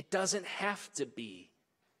 It doesn't have to be.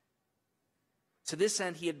 To this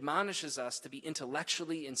end, he admonishes us to be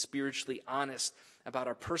intellectually and spiritually honest about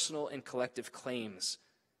our personal and collective claims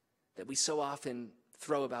that we so often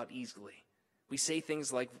throw about easily. We say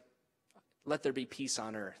things like, let there be peace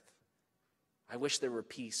on earth. I wish there were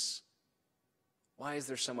peace. Why is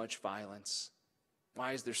there so much violence?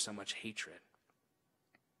 Why is there so much hatred?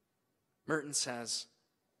 Merton says,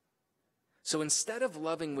 so instead of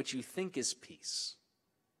loving what you think is peace,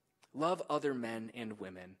 love other men and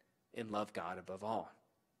women and love God above all.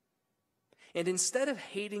 And instead of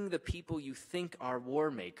hating the people you think are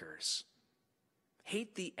war makers,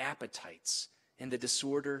 hate the appetites and the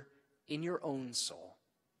disorder in your own soul,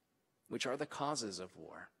 which are the causes of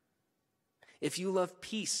war. If you love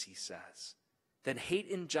peace, he says, then hate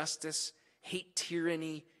injustice, hate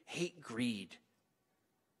tyranny, hate greed.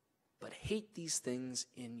 But hate these things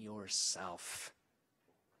in yourself,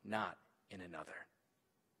 not in another.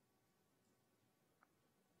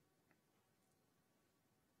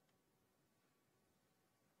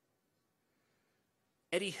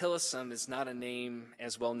 Etty Hillesum is not a name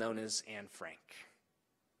as well known as Anne Frank.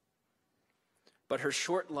 But her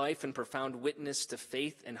short life and profound witness to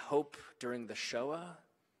faith and hope during the Shoah,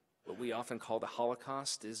 what we often call the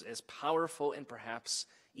Holocaust, is as powerful and perhaps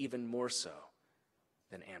even more so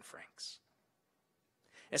than Anne Frank's.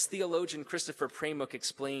 As theologian Christopher Premuk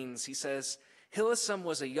explains, he says, Hillesum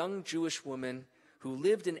was a young Jewish woman who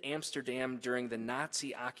lived in Amsterdam during the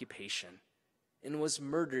Nazi occupation and was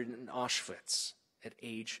murdered in Auschwitz at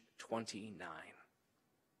age 29.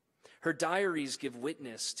 Her diaries give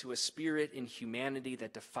witness to a spirit in humanity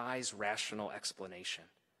that defies rational explanation,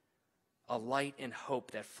 a light and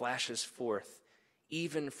hope that flashes forth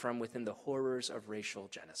even from within the horrors of racial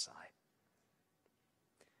genocide.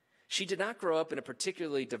 She did not grow up in a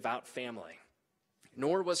particularly devout family,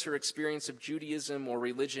 nor was her experience of Judaism or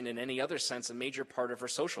religion in any other sense a major part of her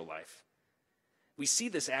social life. We see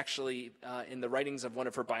this actually in the writings of one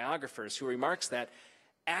of her biographers, who remarks that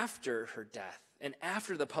after her death and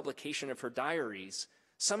after the publication of her diaries,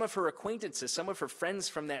 some of her acquaintances, some of her friends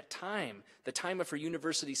from that time, the time of her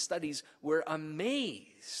university studies, were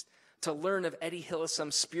amazed to learn of Etty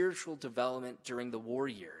Hillesum's spiritual development during the war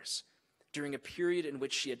years, during a period in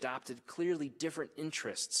which she adopted clearly different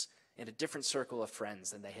interests and a different circle of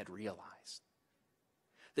friends than they had realized.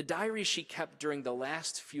 The diaries she kept during the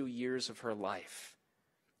last few years of her life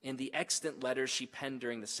and the extant letters she penned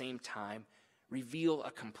during the same time reveal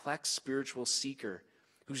a complex spiritual seeker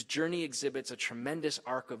whose journey exhibits a tremendous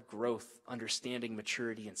arc of growth, understanding,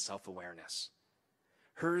 maturity, and self-awareness.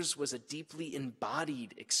 Hers was a deeply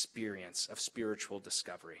embodied experience of spiritual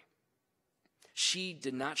discovery. She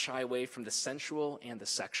did not shy away from the sensual and the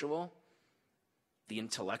sexual, the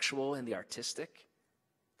intellectual and the artistic,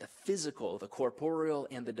 the physical, the corporeal,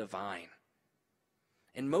 and the divine.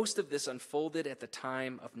 And most of this unfolded at the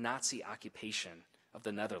time of Nazi occupation of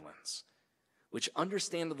the Netherlands, which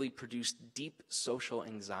understandably produced deep social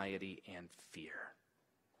anxiety and fear.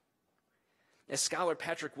 As scholar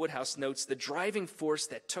Patrick Woodhouse notes, the driving force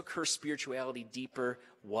that took her spirituality deeper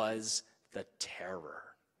was the terror.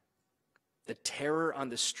 The terror on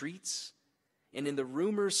the streets and in the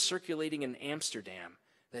rumors circulating in Amsterdam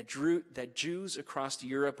that Jews across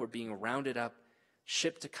Europe were being rounded up,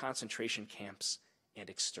 shipped to concentration camps, and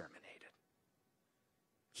exterminated.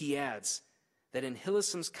 He adds that in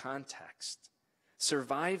Hillesum's context,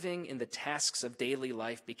 surviving in the tasks of daily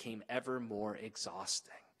life became ever more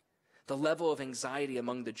exhausting. The level of anxiety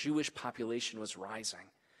among the Jewish population was rising.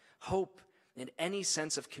 Hope and any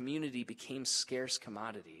sense of community became scarce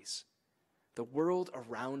commodities. The world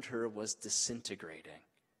around her was disintegrating,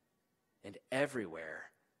 and everywhere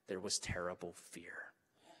there was terrible fear.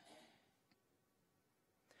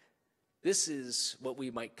 This is what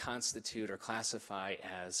we might constitute or classify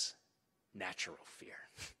as natural fear.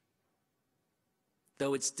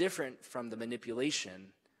 Though it's different from the manipulation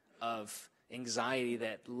of anxiety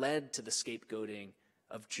that led to the scapegoating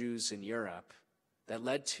of Jews in Europe, that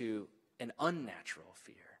led to an unnatural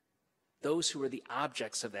fear. Those who were the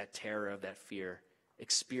objects of that terror, of that fear,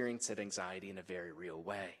 experienced that anxiety in a very real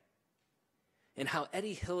way. And how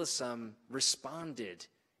Etty Hillesum responded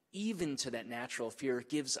even to that natural fear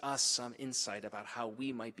gives us some insight about how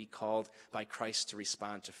we might be called by Christ to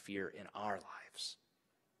respond to fear in our lives.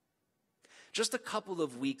 Just a couple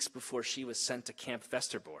of weeks before she was sent to Camp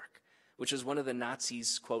Westerbork, which was one of the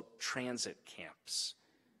Nazis', quote, transit camps,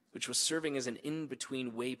 which was serving as an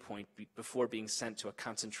in-between waypoint before being sent to a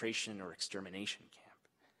concentration or extermination camp,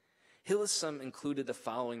 Hillesum included the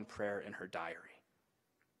following prayer in her diary.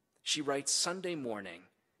 She writes, Sunday morning,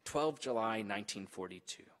 12 July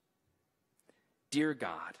 1942. Dear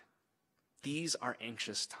God, these are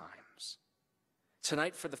anxious times.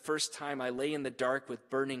 Tonight, for the first time, I lay in the dark with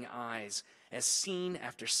burning eyes as scene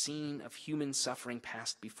after scene of human suffering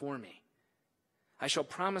passed before me. I shall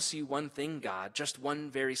promise you one thing, God, just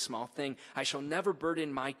one very small thing. I shall never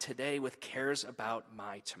burden my today with cares about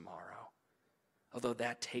my tomorrow, although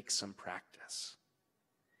that takes some practice.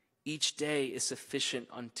 Each day is sufficient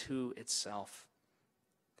unto itself.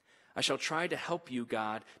 I shall try to help you,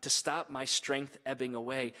 God, to stop my strength ebbing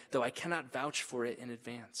away, though I cannot vouch for it in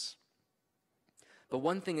advance. But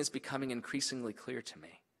one thing is becoming increasingly clear to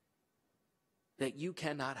me, that you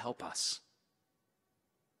cannot help us,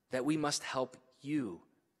 that we must help you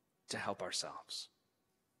to help ourselves.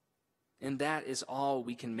 And that is all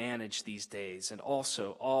we can manage these days, and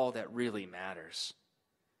also all that really matters,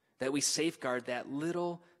 that we safeguard that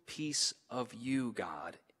little piece of you,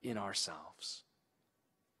 God, in ourselves,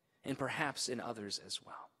 and perhaps in others as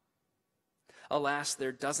well. Alas,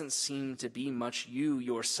 there doesn't seem to be much you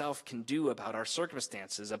yourself can do about our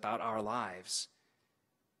circumstances, about our lives.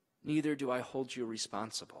 neither do I hold you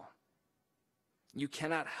responsible. You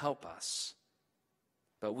cannot help us,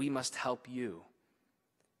 but we must help you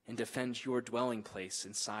and defend your dwelling place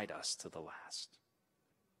inside us to the last.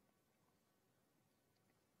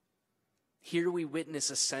 Here we witness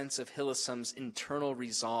a sense of Hillesum's internal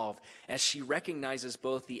resolve as she recognizes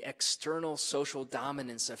both the external social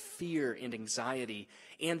dominance of fear and anxiety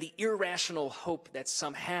and the irrational hope that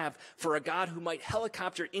some have for a God who might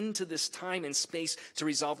helicopter into this time and space to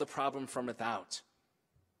resolve the problem from without.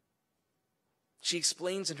 She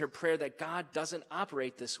explains in her prayer that God doesn't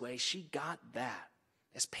operate this way. She got that,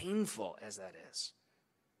 as painful as that is.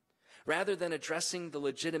 Rather than addressing the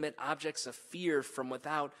legitimate objects of fear from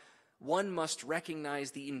without, one must recognize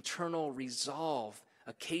the internal resolve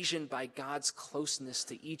occasioned by God's closeness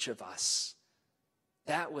to each of us.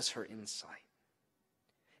 That was her insight.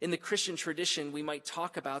 In the Christian tradition, we might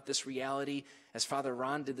talk about this reality, as Father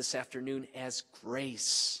Ron did this afternoon, as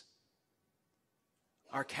grace.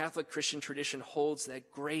 Our Catholic Christian tradition holds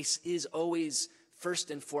that grace is always, first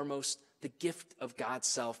and foremost, the gift of God's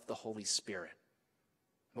self, the Holy Spirit.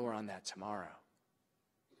 More on that tomorrow.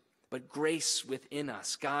 But grace within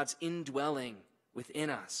us, God's indwelling within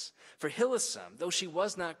us. For Hillesum, though she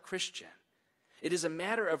was not Christian, it is a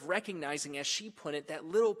matter of recognizing, as she put it, that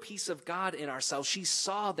little piece of God in ourselves. She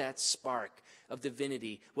saw that spark of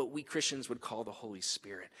divinity, what we Christians would call the Holy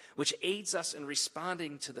Spirit, which aids us in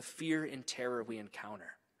responding to the fear and terror we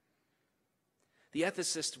encounter. The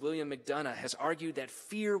ethicist William McDonough has argued that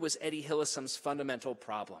fear was Etty Hillesum's fundamental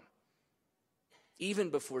problem, even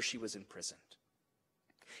before she was imprisoned.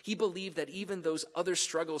 He believed that even those other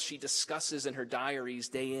struggles she discusses in her diaries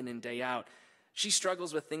day in and day out, she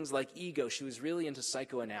struggles with things like ego. She was really into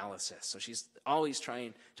psychoanalysis, so she's always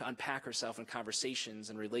trying to unpack herself in conversations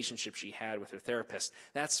and relationships she had with her therapist.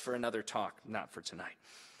 That's for another talk, not for tonight.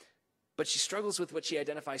 But she struggles with what she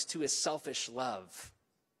identifies too as selfish love,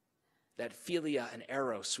 that philia and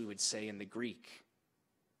eros, we would say in the Greek.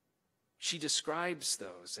 She describes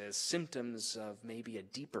those as symptoms of maybe a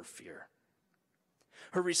deeper fear.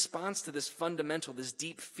 Her response to this fundamental, this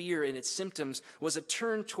deep fear and its symptoms was a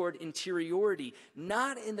turn toward interiority,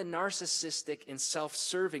 not in the narcissistic and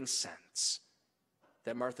self-serving sense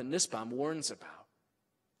that Martha Nussbaum warns about,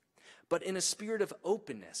 but in a spirit of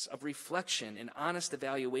openness, of reflection and honest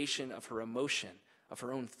evaluation of her emotion, of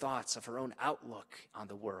her own thoughts, of her own outlook on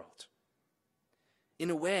the world. In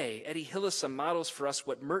a way, Etty Hillesum models for us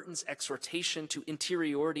what Merton's exhortation to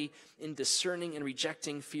interiority in discerning and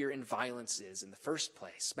rejecting fear and violence is in the first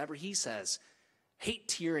place. Remember, he says, hate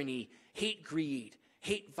tyranny, hate greed,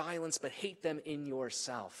 hate violence, but hate them in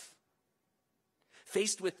yourself.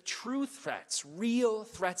 Faced with true threats, real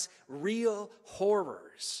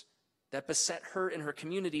horrors that beset her and her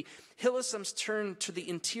community, Hillesum's turn to the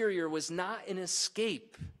interior was not an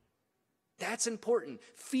escape. That's important.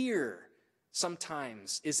 Fear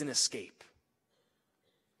sometimes is an escape.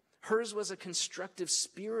 Hers was a constructive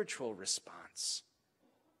spiritual response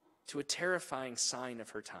to a terrifying sign of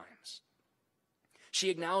her times. She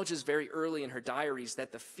acknowledges very early in her diaries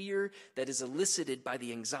that the fear that is elicited by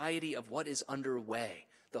the anxiety of what is underway,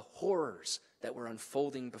 the horrors that were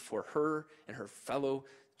unfolding before her and her fellow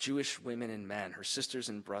Jewish women and men, her sisters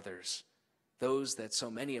and brothers, those that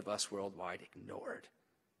so many of us worldwide ignored.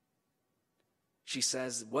 She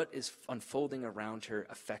says what is unfolding around her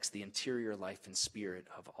affects the interior life and spirit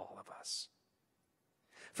of all of us.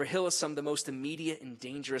 For Hillesum, the most immediate and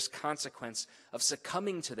dangerous consequence of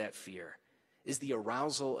succumbing to that fear is the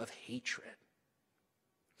arousal of hatred.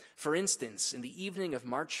 For instance, in the evening of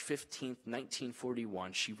March 15th,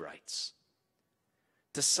 1941, she writes,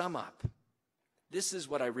 "To sum up, this is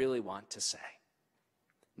what I really want to say.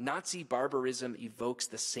 Nazi barbarism evokes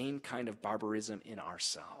the same kind of barbarism in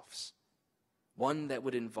ourselves. One that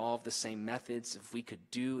would involve the same methods if we could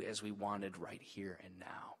do as we wanted right here and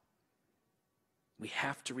now. We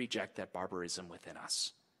have to reject that barbarism within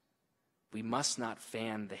us. We must not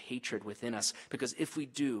fan the hatred within us, because if we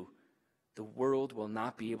do, the world will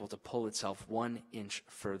not be able to pull itself 1 inch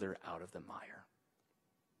further out of the mire."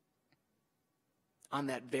 On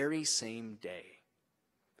that very same day,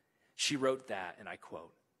 she wrote that, and I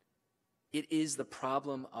quote, "It is the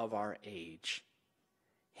problem of our age.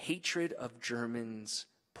 Hatred of Germans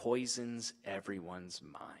poisons everyone's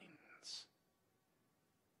minds."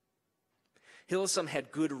 Hillesum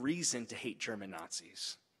had good reason to hate German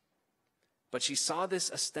Nazis, but she saw this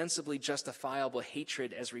ostensibly justifiable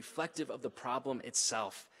hatred as reflective of the problem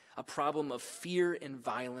itself, a problem of fear and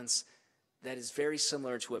violence that is very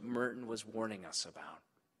similar to what Merton was warning us about.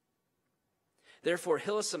 Therefore,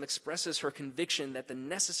 Hillesum expresses her conviction that the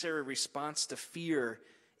necessary response to fear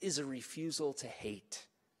is a refusal to hate.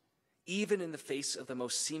 even in the face of the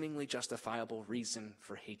most seemingly justifiable reason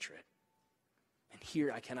for hatred. And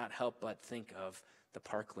here I cannot help but think of the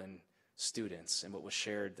Parkland students and what was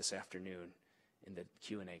shared this afternoon in the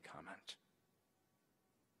Q&A comment.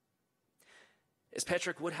 As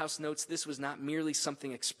Patrick Woodhouse notes, this was not merely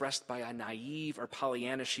something expressed by a naive or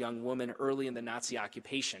Pollyannish young woman early in the Nazi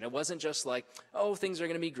occupation. It wasn't just like, oh, things are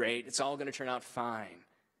going to be great, it's all going to turn out fine.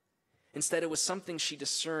 Instead, it was something she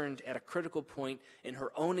discerned at a critical point in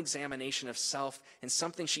her own examination of self, and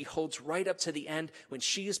something she holds right up to the end when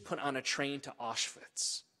she is put on a train to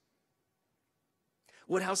Auschwitz.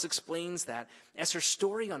 Woodhouse explains that as her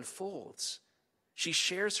story unfolds, she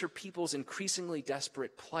shares her people's increasingly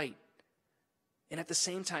desperate plight, and at the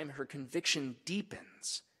same time, her conviction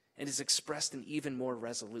deepens and is expressed in even more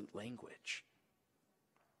resolute language.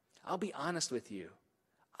 I'll be honest with you,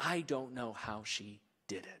 I don't know how she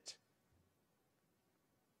did it.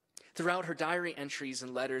 Throughout her diary entries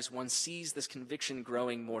and letters, one sees this conviction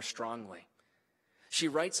growing more strongly. She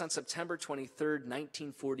writes on September 23rd,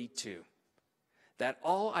 1942, that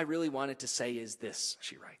all I really wanted to say is this,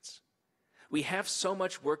 she writes. We have so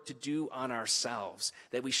much work to do on ourselves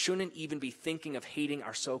that we shouldn't even be thinking of hating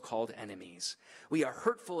our so-called enemies. We are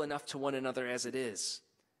hurtful enough to one another as it is.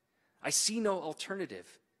 I see no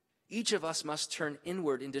alternative. Each of us must turn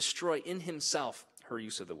inward and destroy in himself, her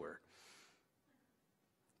use of the word,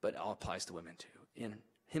 but it all applies to women too, in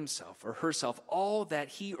himself or herself, all that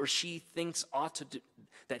he or she thinks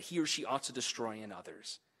that he or she ought to destroy in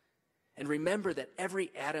others. And remember that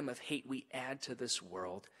every atom of hate we add to this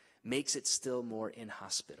world makes it still more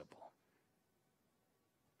inhospitable.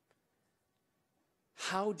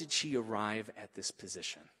 How did she arrive at this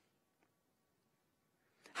position?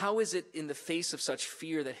 How is it in the face of such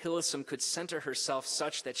fear that Hillesum could center herself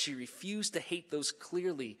such that she refused to hate those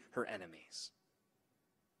clearly her enemies?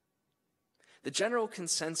 The general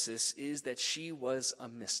consensus is that she was a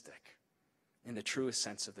mystic in the truest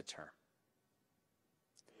sense of the term.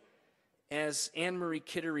 As Anne-Marie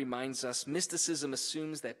Kidder reminds us, mysticism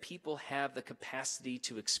assumes that people have the capacity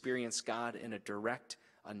to experience God in a direct,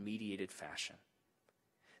 unmediated fashion.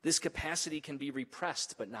 This capacity can be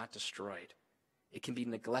repressed but not destroyed. It can be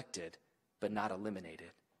neglected but not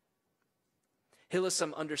eliminated.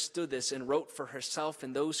 Hillesum understood this and wrote for herself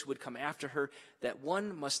and those who would come after her that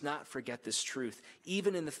one must not forget this truth,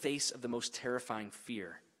 even in the face of the most terrifying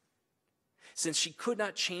fear. Since she could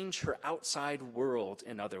not change her outside world,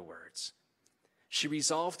 in other words, she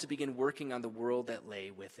resolved to begin working on the world that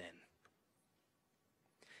lay within.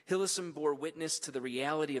 Hillesum bore witness to the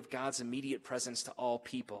reality of God's immediate presence to all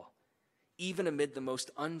people, even amid the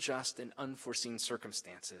most unjust and unforeseen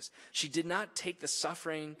circumstances. She did not take the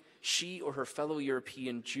suffering she or her fellow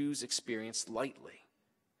European Jews experienced lightly,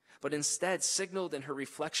 but instead signaled in her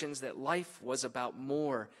reflections that life was about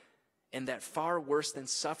more, and that far worse than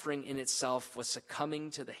suffering in itself was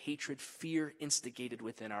succumbing to the hatred fear instigated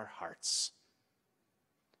within our hearts.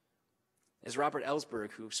 As Robert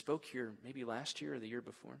Ellsberg, who spoke here maybe last year or the year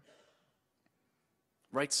before,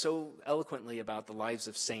 writes so eloquently about the lives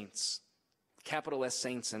of saints, capital S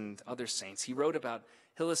saints and other saints. He wrote about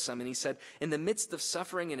Hillesum, and he said, in the midst of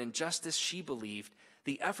suffering and injustice, she believed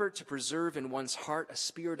the effort to preserve in one's heart a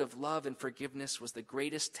spirit of love and forgiveness was the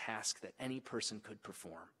greatest task that any person could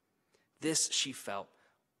perform. This, she felt,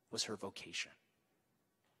 was her vocation.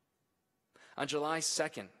 On July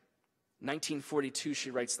 2nd, 1942,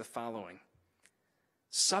 she writes the following: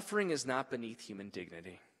 suffering is not beneath human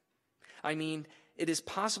dignity. I mean, it is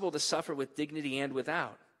possible to suffer with dignity and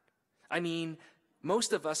without. I mean,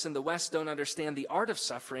 most of us in the West don't understand the art of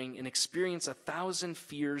suffering and experience 1,000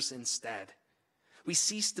 fears instead. We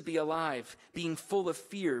cease to be alive, being full of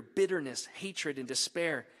fear, bitterness, hatred, and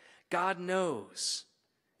despair. God knows.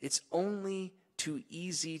 It's only too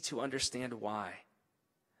easy to understand why.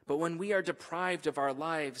 But when we are deprived of our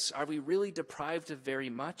lives, are we really deprived of very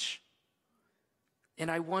much?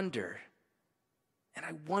 And I wonder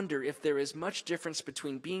if there is much difference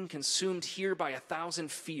between being consumed here by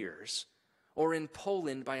 1,000 fears or in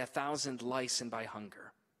Poland by 1,000 lice and by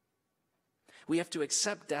hunger. We have to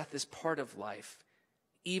accept death as part of life,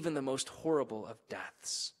 even the most horrible of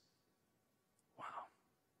deaths. Wow.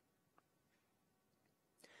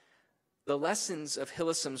 The lessons of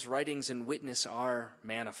Hillesum's writings and witness are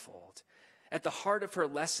manifold. At the heart of her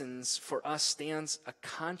lessons for us stands a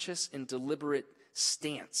conscious and deliberate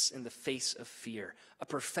stance in the face of fear, a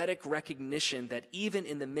prophetic recognition that even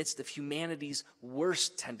in the midst of humanity's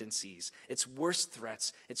worst tendencies, its worst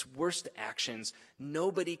threats, its worst actions,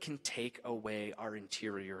 nobody can take away our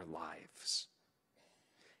interior lives.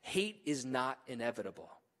 Hate is not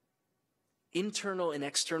inevitable. Internal and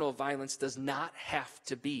external violence does not have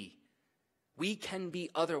to be. We can be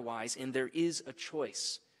otherwise, and there is a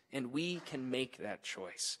choice, and we can make that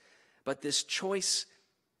choice. But this choice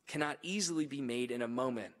cannot easily be made in a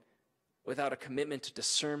moment without a commitment to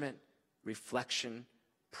discernment, reflection,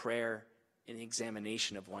 prayer, and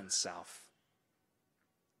examination of oneself.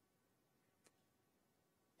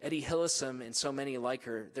 Etty Hillesum and so many like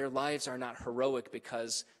her, their lives are not heroic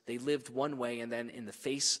because they lived one way and then in the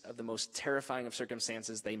face of the most terrifying of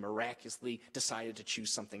circumstances, they miraculously decided to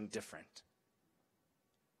choose something different.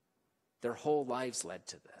 Their whole lives led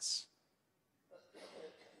to this.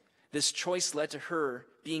 This choice led to her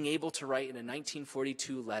being able to write in a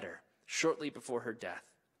 1942 letter, shortly before her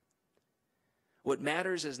death, "What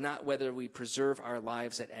matters is not whether we preserve our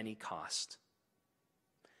lives at any cost,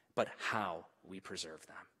 but how we preserve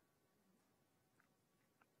them."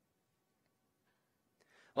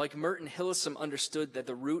 Like Merton, Hillesum understood that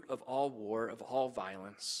the root of all war, of all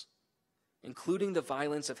violence, including the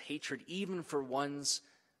violence of hatred even for one's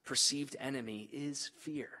perceived enemy, is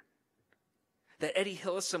fear. That Etty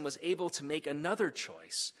Hillesum was able to make another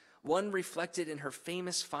choice, one reflected in her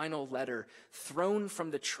famous final letter, thrown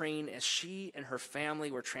from the train as she and her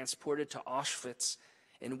family were transported to Auschwitz,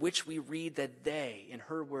 in which we read that they, in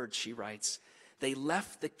her words she writes, they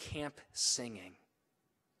left the camp singing,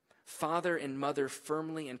 "Father and mother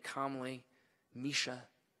firmly and calmly, Misha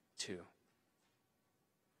too."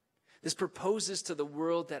 This proposes to the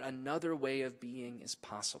world that another way of being is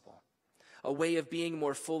possible. A way of being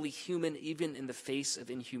more fully human even in the face of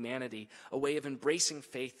inhumanity. A way of embracing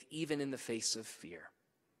faith even in the face of fear.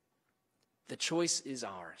 The choice is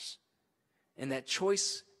ours. And that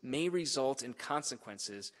choice may result in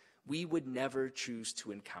consequences we would never choose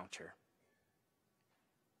to encounter.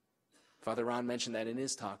 Father Ron mentioned that in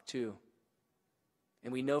his talk too.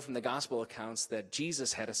 And we know from the gospel accounts that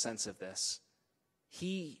Jesus had a sense of this.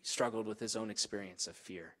 He struggled with his own experience of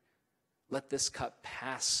fear. "Let this cup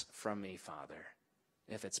pass from me, Father,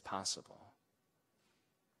 if it's possible."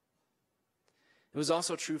 It was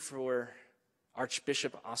also true for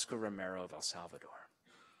Archbishop Oscar Romero of El Salvador.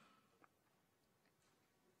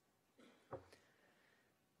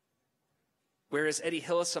 Whereas Etty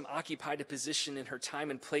Hillesum occupied a position in her time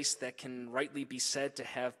and place that can rightly be said to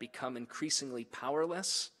have become increasingly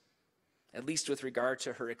powerless, at least with regard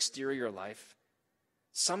to her exterior life,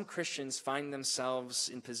 some Christians find themselves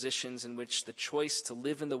in positions in which the choice to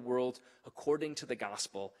live in the world according to the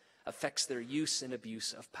gospel affects their use and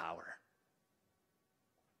abuse of power.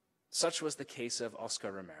 Such was the case of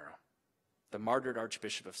Oscar Romero, the martyred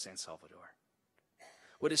Archbishop of San Salvador.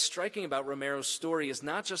 What is striking about Romero's story is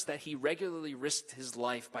not just that he regularly risked his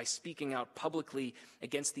life by speaking out publicly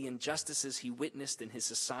against the injustices he witnessed in his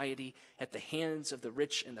society at the hands of the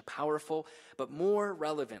rich and the powerful, but more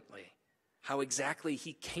relevantly, how exactly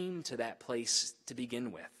he came to that place to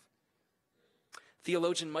begin with.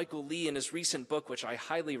 Theologian Michael Lee, in his recent book, which I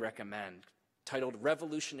highly recommend, titled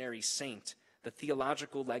Revolutionary Saint, The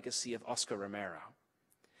Theological Legacy of Oscar Romero,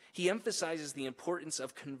 he emphasizes the importance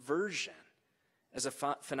of conversion as a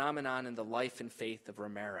phenomenon in the life and faith of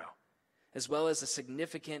Romero, as well as a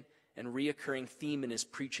significant and reoccurring theme in his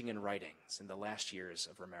preaching and writings in the last years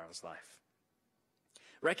of Romero's life.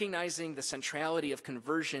 Recognizing the centrality of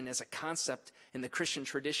conversion as a concept in the Christian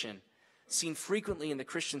tradition, seen frequently in the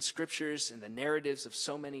Christian scriptures and the narratives of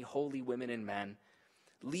so many holy women and men,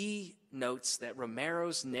 Lee notes that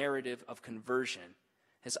Romero's narrative of conversion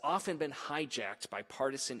has often been hijacked by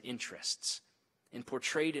partisan interests and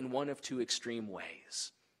portrayed in one of two extreme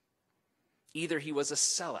ways. Either he was a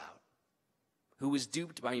sellout who was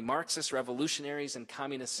duped by Marxist revolutionaries and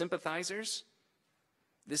communist sympathizers.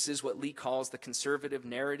 This is what Lee calls the conservative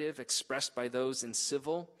narrative expressed by those in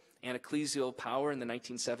civil and ecclesial power in the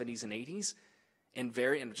 1970s and 80s. And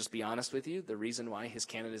I'll just be honest with you, the reason why his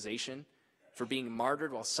canonization for being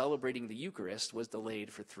martyred while celebrating the Eucharist was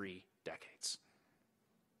delayed for 3 decades.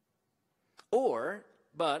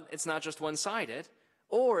 But it's not just one-sided,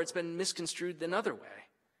 or it's been misconstrued another way,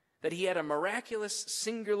 that he had a miraculous,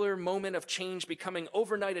 singular moment of change, becoming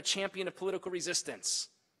overnight a champion of political resistance.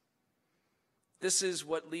 This is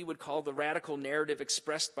what Lee would call the radical narrative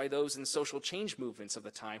expressed by those in social change movements of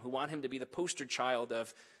the time who want him to be the poster child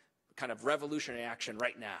of kind of revolutionary action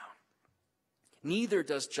right now. Neither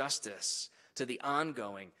does justice to the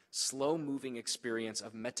ongoing, slow-moving experience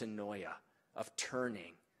of metanoia, of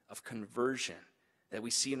turning, of conversion that we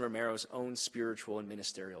see in Romero's own spiritual and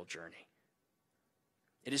ministerial journey.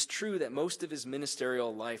 It is true that most of his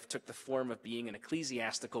ministerial life took the form of being an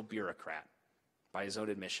ecclesiastical bureaucrat, by his own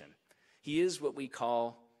admission. He is what we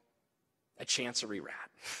call a chancery rat.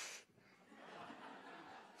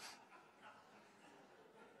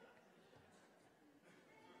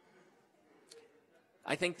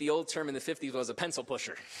 I think the old term in the 50s was a pencil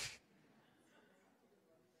pusher.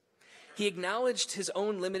 He acknowledged his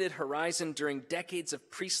own limited horizon during decades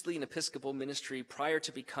of priestly and episcopal ministry prior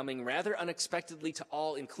to becoming, rather unexpectedly to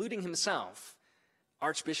all, including himself,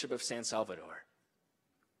 Archbishop of San Salvador.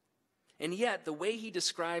 And yet, the way he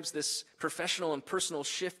describes this professional and personal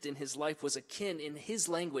shift in his life was akin, in his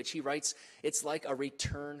language, he writes, it's like a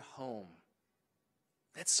return home.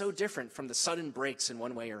 That's so different from the sudden breaks in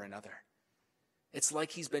one way or another. It's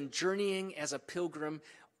like he's been journeying as a pilgrim,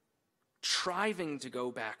 striving to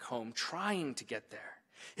go back home, trying to get there.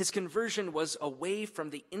 His conversion was away from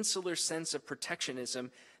the insular sense of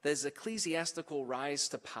protectionism that his ecclesiastical rise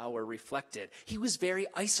to power reflected. He was very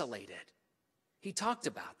isolated. He talked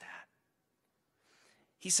about that.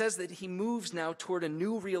 He says that he moves now toward a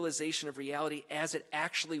new realization of reality as it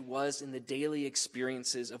actually was in the daily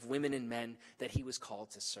experiences of women and men that he was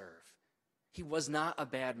called to serve. He was not a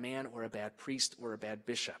bad man or a bad priest or a bad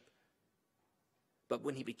bishop. But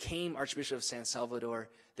when he became Archbishop of San Salvador,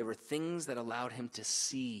 there were things that allowed him to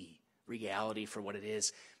see reality for what it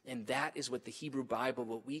is. And that is what the Hebrew Bible,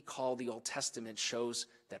 what we call the Old Testament, shows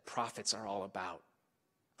that prophets are all about.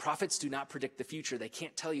 Prophets do not predict the future. They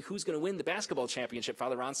can't tell you who's going to win the basketball championship.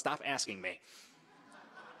 Father Ron, stop asking me.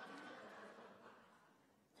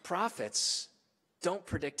 Prophets don't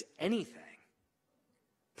predict anything.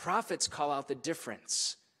 Prophets call out the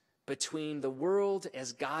difference between the world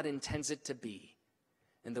as God intends it to be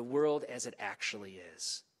and the world as it actually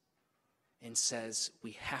is, and says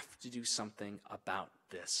we have to do something about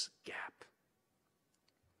this gap.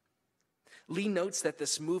 Lee notes that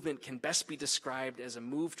this movement can best be described as a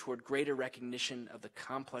move toward greater recognition of the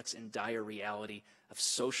complex and dire reality of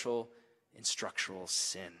social and structural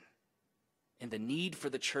sin, and the need for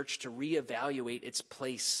the church to reevaluate its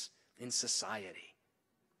place in society.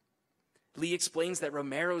 Lee explains that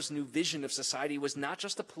Romero's new vision of society was not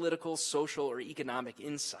just a political, social, or economic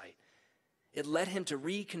insight. It led him to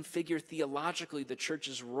reconfigure theologically the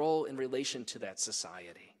church's role in relation to that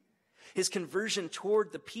society. His conversion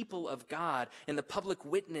toward the people of God and the public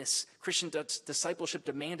witness Christian discipleship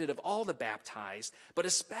demanded of all the baptized, but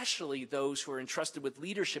especially those who are entrusted with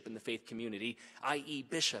leadership in the faith community, i.e.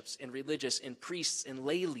 bishops and religious and priests and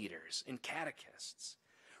lay leaders and catechists,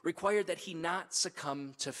 required that he not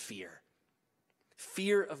succumb to fear.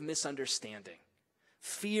 Fear of misunderstanding,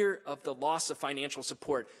 fear of the loss of financial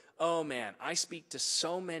support. Oh man, I speak to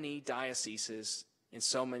so many dioceses and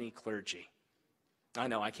so many clergy. I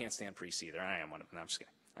know, I can't stand priests either. I am one of them. I'm just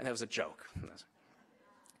kidding. And that was a joke.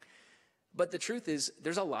 But the truth is,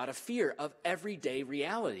 there's a lot of fear of everyday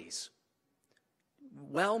realities.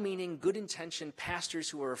 Well-meaning, good-intentioned pastors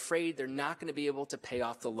who are afraid they're not going to be able to pay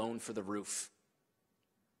off the loan for the roof.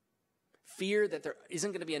 Fear that there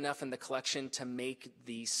isn't going to be enough in the collection to make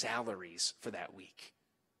the salaries for that week.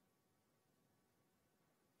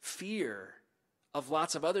 Fear of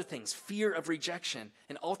lots of other things, fear of rejection,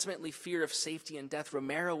 and ultimately fear of safety and death.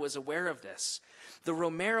 Romero was aware of this. Though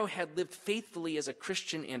Romero had lived faithfully as a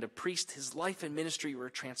Christian and a priest, his life and ministry were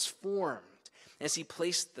transformed as he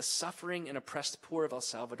placed the suffering and oppressed poor of El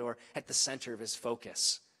Salvador at the center of his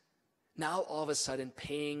focus. Now, all of a sudden,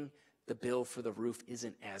 paying the bill for the roof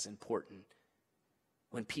isn't as important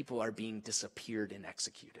when people are being disappeared and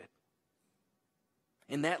executed.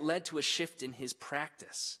 And that led to a shift in his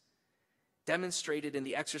practice, demonstrated in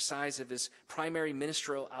the exercise of his primary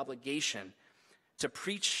ministerial obligation to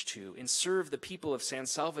preach to and serve the people of San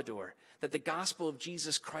Salvador, that the gospel of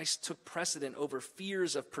Jesus Christ took precedent over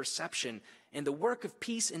fears of perception, and the work of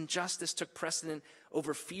peace and justice took precedent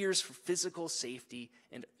over fears for physical safety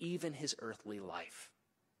and even his earthly life.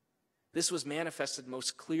 This was manifested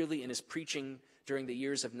most clearly in his preaching during the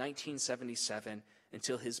years of 1977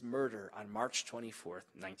 until his murder on March 24th,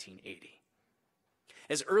 1980.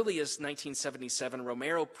 As early as 1977,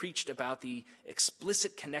 Romero preached about the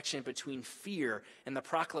explicit connection between fear and the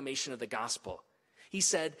proclamation of the gospel. He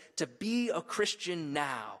said, to be a Christian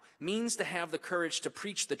now means to have the courage to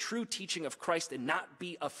preach the true teaching of Christ and not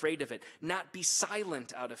be afraid of it, not be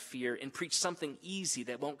silent out of fear and preach something easy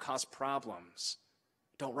that won't cause problems.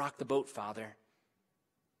 Don't rock the boat, Father.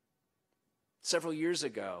 Several years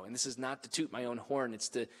ago, and this is not to toot my own horn, it's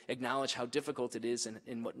to acknowledge how difficult it is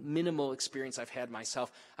and what minimal experience I've had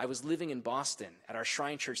myself. I was living in Boston at our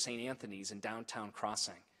Shrine Church St. Anthony's in downtown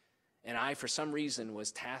Crossing. And I, for some reason,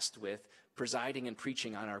 was tasked with presiding and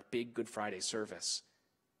preaching on our big Good Friday service.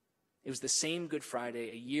 It was the same Good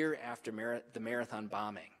Friday a year after the marathon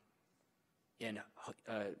bombing. And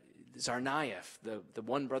Tsarnaev, the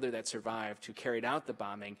one brother that survived who carried out the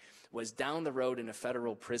bombing, was down the road in a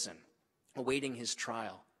federal prison, awaiting his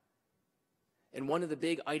trial. And one of the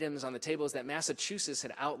big items on the table is that Massachusetts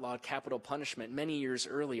had outlawed capital punishment many years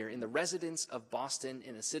earlier, and the residents of Boston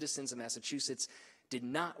and the citizens of Massachusetts did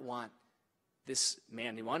not want this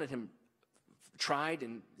man. They wanted him tried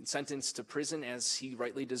and sentenced to prison, as he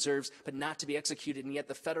rightly deserves, but not to be executed. And yet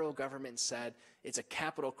the federal government said, it's a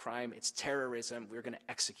capital crime, it's terrorism, we're going to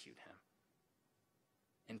execute him.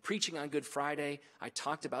 And preaching on Good Friday, I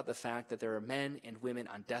talked about the fact that there are men and women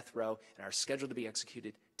on death row and are scheduled to be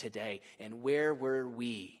executed today. And where were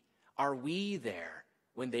we? Are we there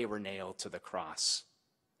when they were nailed to the cross?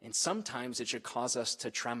 And sometimes it should cause us to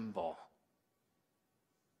tremble.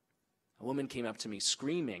 A woman came up to me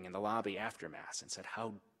screaming in the lobby after Mass and said,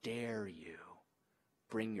 "How dare you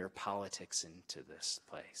bring your politics into this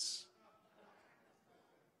place?"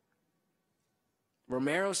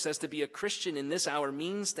 Romero says to be a Christian in this hour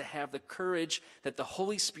means to have the courage that the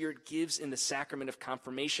Holy Spirit gives in the sacrament of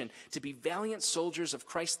confirmation, to be valiant soldiers of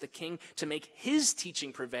Christ the King, to make his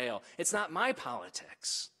teaching prevail. It's not my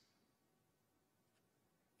politics.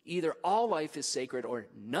 Either all life is sacred or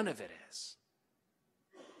none of it is.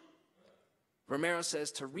 Romero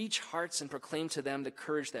says to reach hearts and proclaim to them the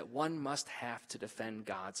courage that one must have to defend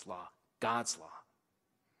God's law. God's law.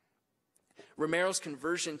 Romero's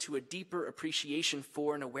conversion to a deeper appreciation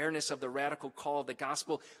for and awareness of the radical call of the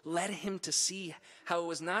gospel led him to see how it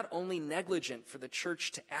was not only negligent for the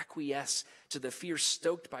church to acquiesce to the fear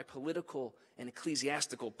stoked by political and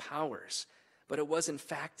ecclesiastical powers, but it was in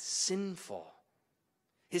fact sinful.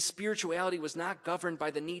 His spirituality was not governed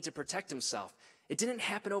by the need to protect himself. It didn't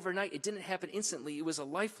happen overnight. It didn't happen instantly. It was a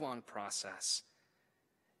lifelong process.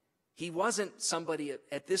 He wasn't somebody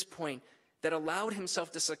at this point that allowed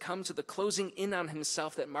himself to succumb to the closing in on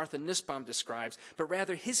himself that Martha Nussbaum describes, but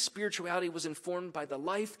rather his spirituality was informed by the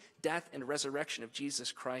life, death, and resurrection of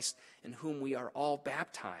Jesus Christ, in whom we are all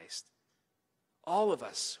baptized. All of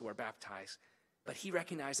us who are baptized, but he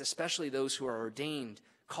recognized especially those who are ordained,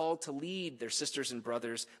 called to lead their sisters and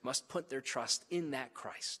brothers, must put their trust in that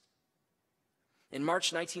Christ. In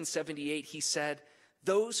March 1978, he said,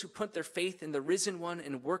 "Those who put their faith in the risen one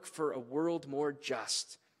and work for a world more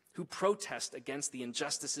just, who protest against the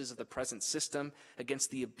injustices of the present system, against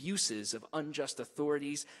the abuses of unjust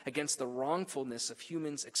authorities, against the wrongfulness of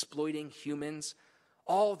humans exploiting humans,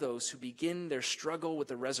 all those who begin their struggle with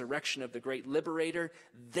the resurrection of the great liberator,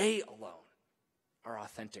 they alone are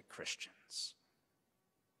authentic Christians."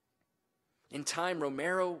 In time,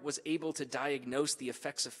 Romero was able to diagnose the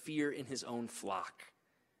effects of fear in his own flock,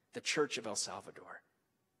 the Church of El Salvador.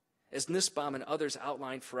 As Nussbaum and others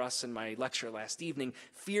outlined for us in my lecture last evening,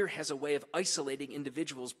 fear has a way of isolating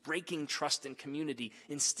individuals, breaking trust in community,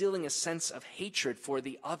 instilling a sense of hatred for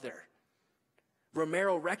the other.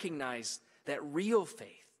 Romero recognized that real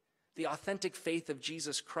faith, the authentic faith of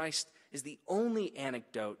Jesus Christ, is the only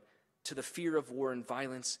antidote to the fear of war and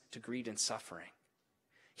violence, to greed and suffering.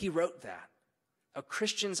 He wrote that a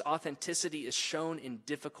Christian's authenticity is shown in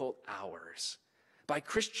difficult hours. By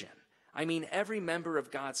Christian, I mean every member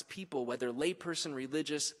of God's people, whether layperson,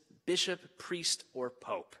 religious, bishop, priest, or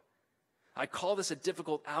pope. I call this a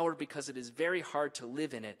difficult hour because it is very hard to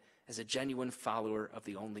live in it as a genuine follower of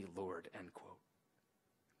the only Lord, end quote.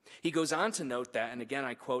 He goes on to note that, and again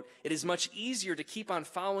I quote, "It is much easier to keep on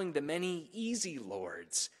following the many easy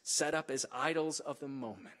lords set up as idols of the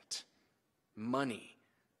moment. Money,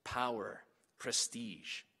 power,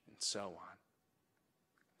 prestige, and so on."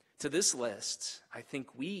 To this list, I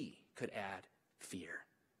think we could add fear.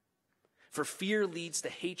 For fear leads to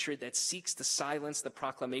hatred that seeks to silence the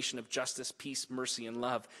proclamation of justice, peace, mercy, and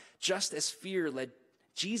love, just as fear led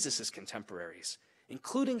Jesus' contemporaries,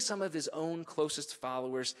 including some of his own closest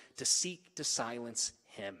followers, to seek to silence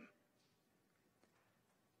him.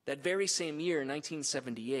 That very same year,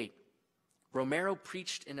 1978, Romero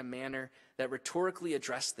preached in a manner that rhetorically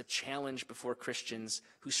addressed the challenge before Christians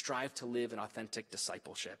who strive to live in authentic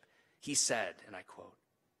discipleship. He said, and I quote,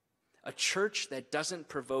 "A church that doesn't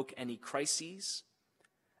provoke any crises,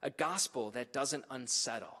 a gospel that doesn't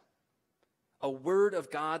unsettle, a word of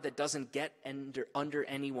God that doesn't get under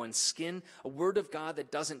anyone's skin, a word of God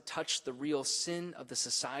that doesn't touch the real sin of the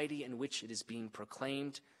society in which it is being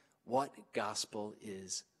proclaimed. What gospel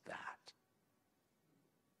is that?"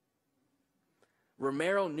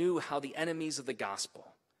 Romero knew how the enemies of the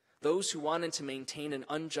gospel, those who wanted to maintain an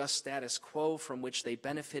unjust status quo from which they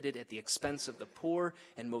benefited at the expense of the poor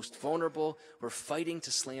and most vulnerable, were fighting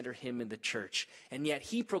to slander him in the church. And yet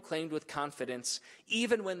he proclaimed with confidence,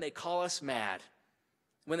 even when they call us mad,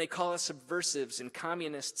 when they call us subversives and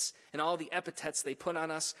communists and all the epithets they put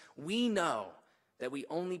on us, we know that we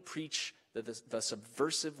only preach the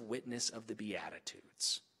subversive witness of the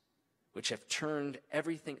Beatitudes. which have turned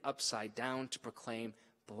everything upside down to proclaim,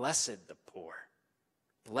 blessed the poor,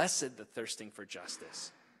 blessed the thirsting for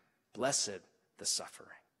justice, blessed the suffering.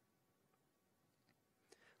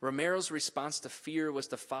 Romero's response to fear was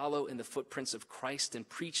to follow in the footprints of Christ and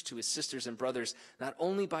preach to his sisters and brothers, not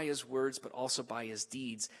only by his words, but also by his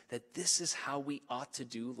deeds, that this is how we ought to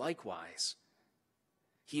do likewise.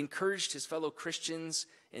 He encouraged his fellow Christians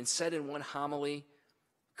and said in one homily,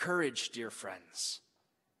 "Courage, dear friends.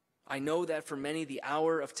 I know that for many the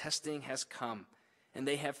hour of testing has come, and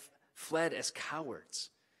they have fled as cowards.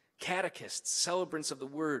 Catechists, celebrants of the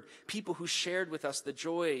word, people who shared with us the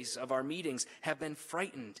joys of our meetings have been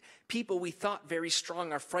frightened. People we thought very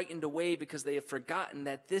strong are frightened away because they have forgotten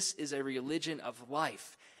that this is a religion of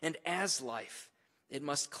life. And as life, it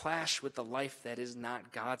must clash with the life that is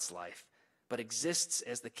not God's life, but exists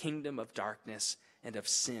as the kingdom of darkness and of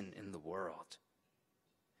sin in the world."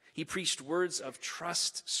 He preached words of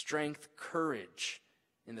trust, strength, courage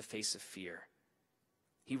in the face of fear.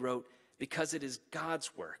 He wrote, "Because it is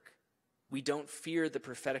God's work, we don't fear the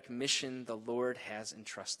prophetic mission the Lord has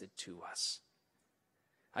entrusted to us."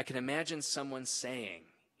 I can imagine someone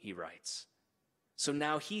saying, he writes, "So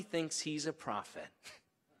now he thinks he's a prophet."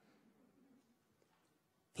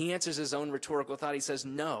 He answers his own rhetorical thought. He says,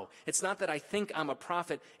 "No, it's not that I think I'm a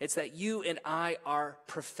prophet. It's that you and I are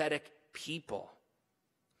prophetic people.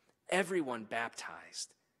 Everyone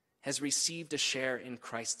baptized has received a share in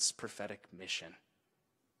Christ's prophetic mission.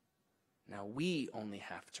 Now we only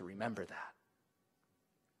have to remember that."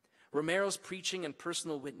 Romero's preaching and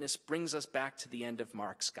personal witness brings us back to the end of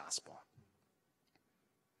Mark's gospel.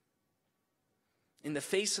 In the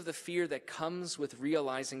face of the fear that comes with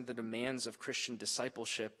realizing the demands of Christian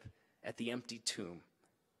discipleship at the empty tomb,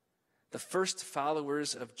 the first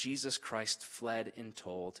followers of Jesus Christ fled and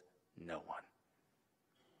told no one.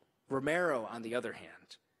 Romero, on the other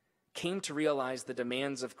hand, came to realize the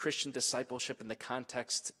demands of Christian discipleship in the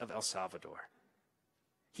context of El Salvador.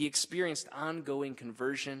 He experienced ongoing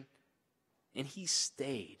conversion, and he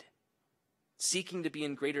stayed, seeking to be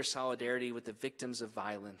in greater solidarity with the victims of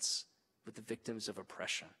violence, with the victims of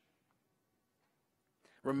oppression.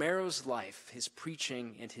 Romero's life, his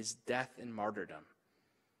preaching, and his death and martyrdom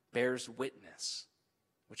bears witness,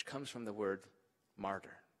 which comes from the word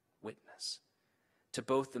martyr, witness, to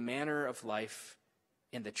both the manner of life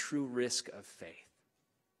and the true risk of faith.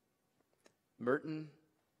 Merton,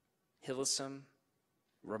 Hillesum,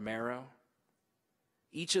 Romero,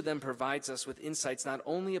 each of them provides us with insights not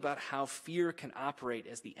only about how fear can operate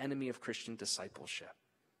as the enemy of Christian discipleship,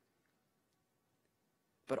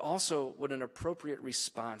 but also what an appropriate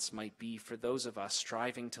response might be for those of us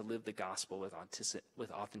striving to live the gospel with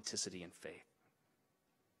authenticity and faith.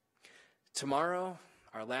 Tomorrow,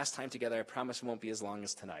 our last time together, I promise it won't be as long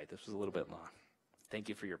as tonight. This was a little bit long. Thank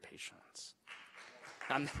you for your patience.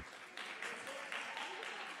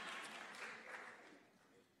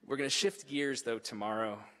 We're going to shift gears, though,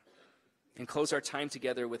 tomorrow and close our time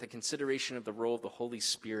together with a consideration of the role of the Holy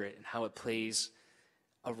Spirit and how it plays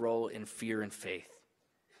a role in fear and faith.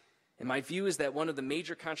 And my view is that one of the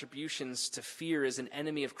major contributions to fear as an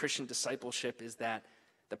enemy of Christian discipleship is that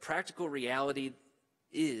the practical reality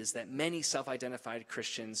is that many self-identified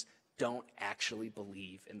Christians don't actually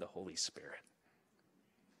believe in the Holy Spirit.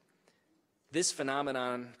 This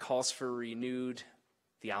phenomenon calls for a renewed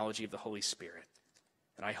theology of the Holy Spirit.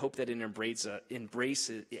 And I hope that it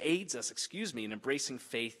aids us in embracing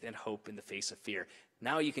faith and hope in the face of fear.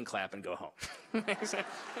 Now you can clap and go home.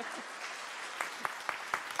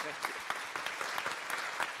 Thank you.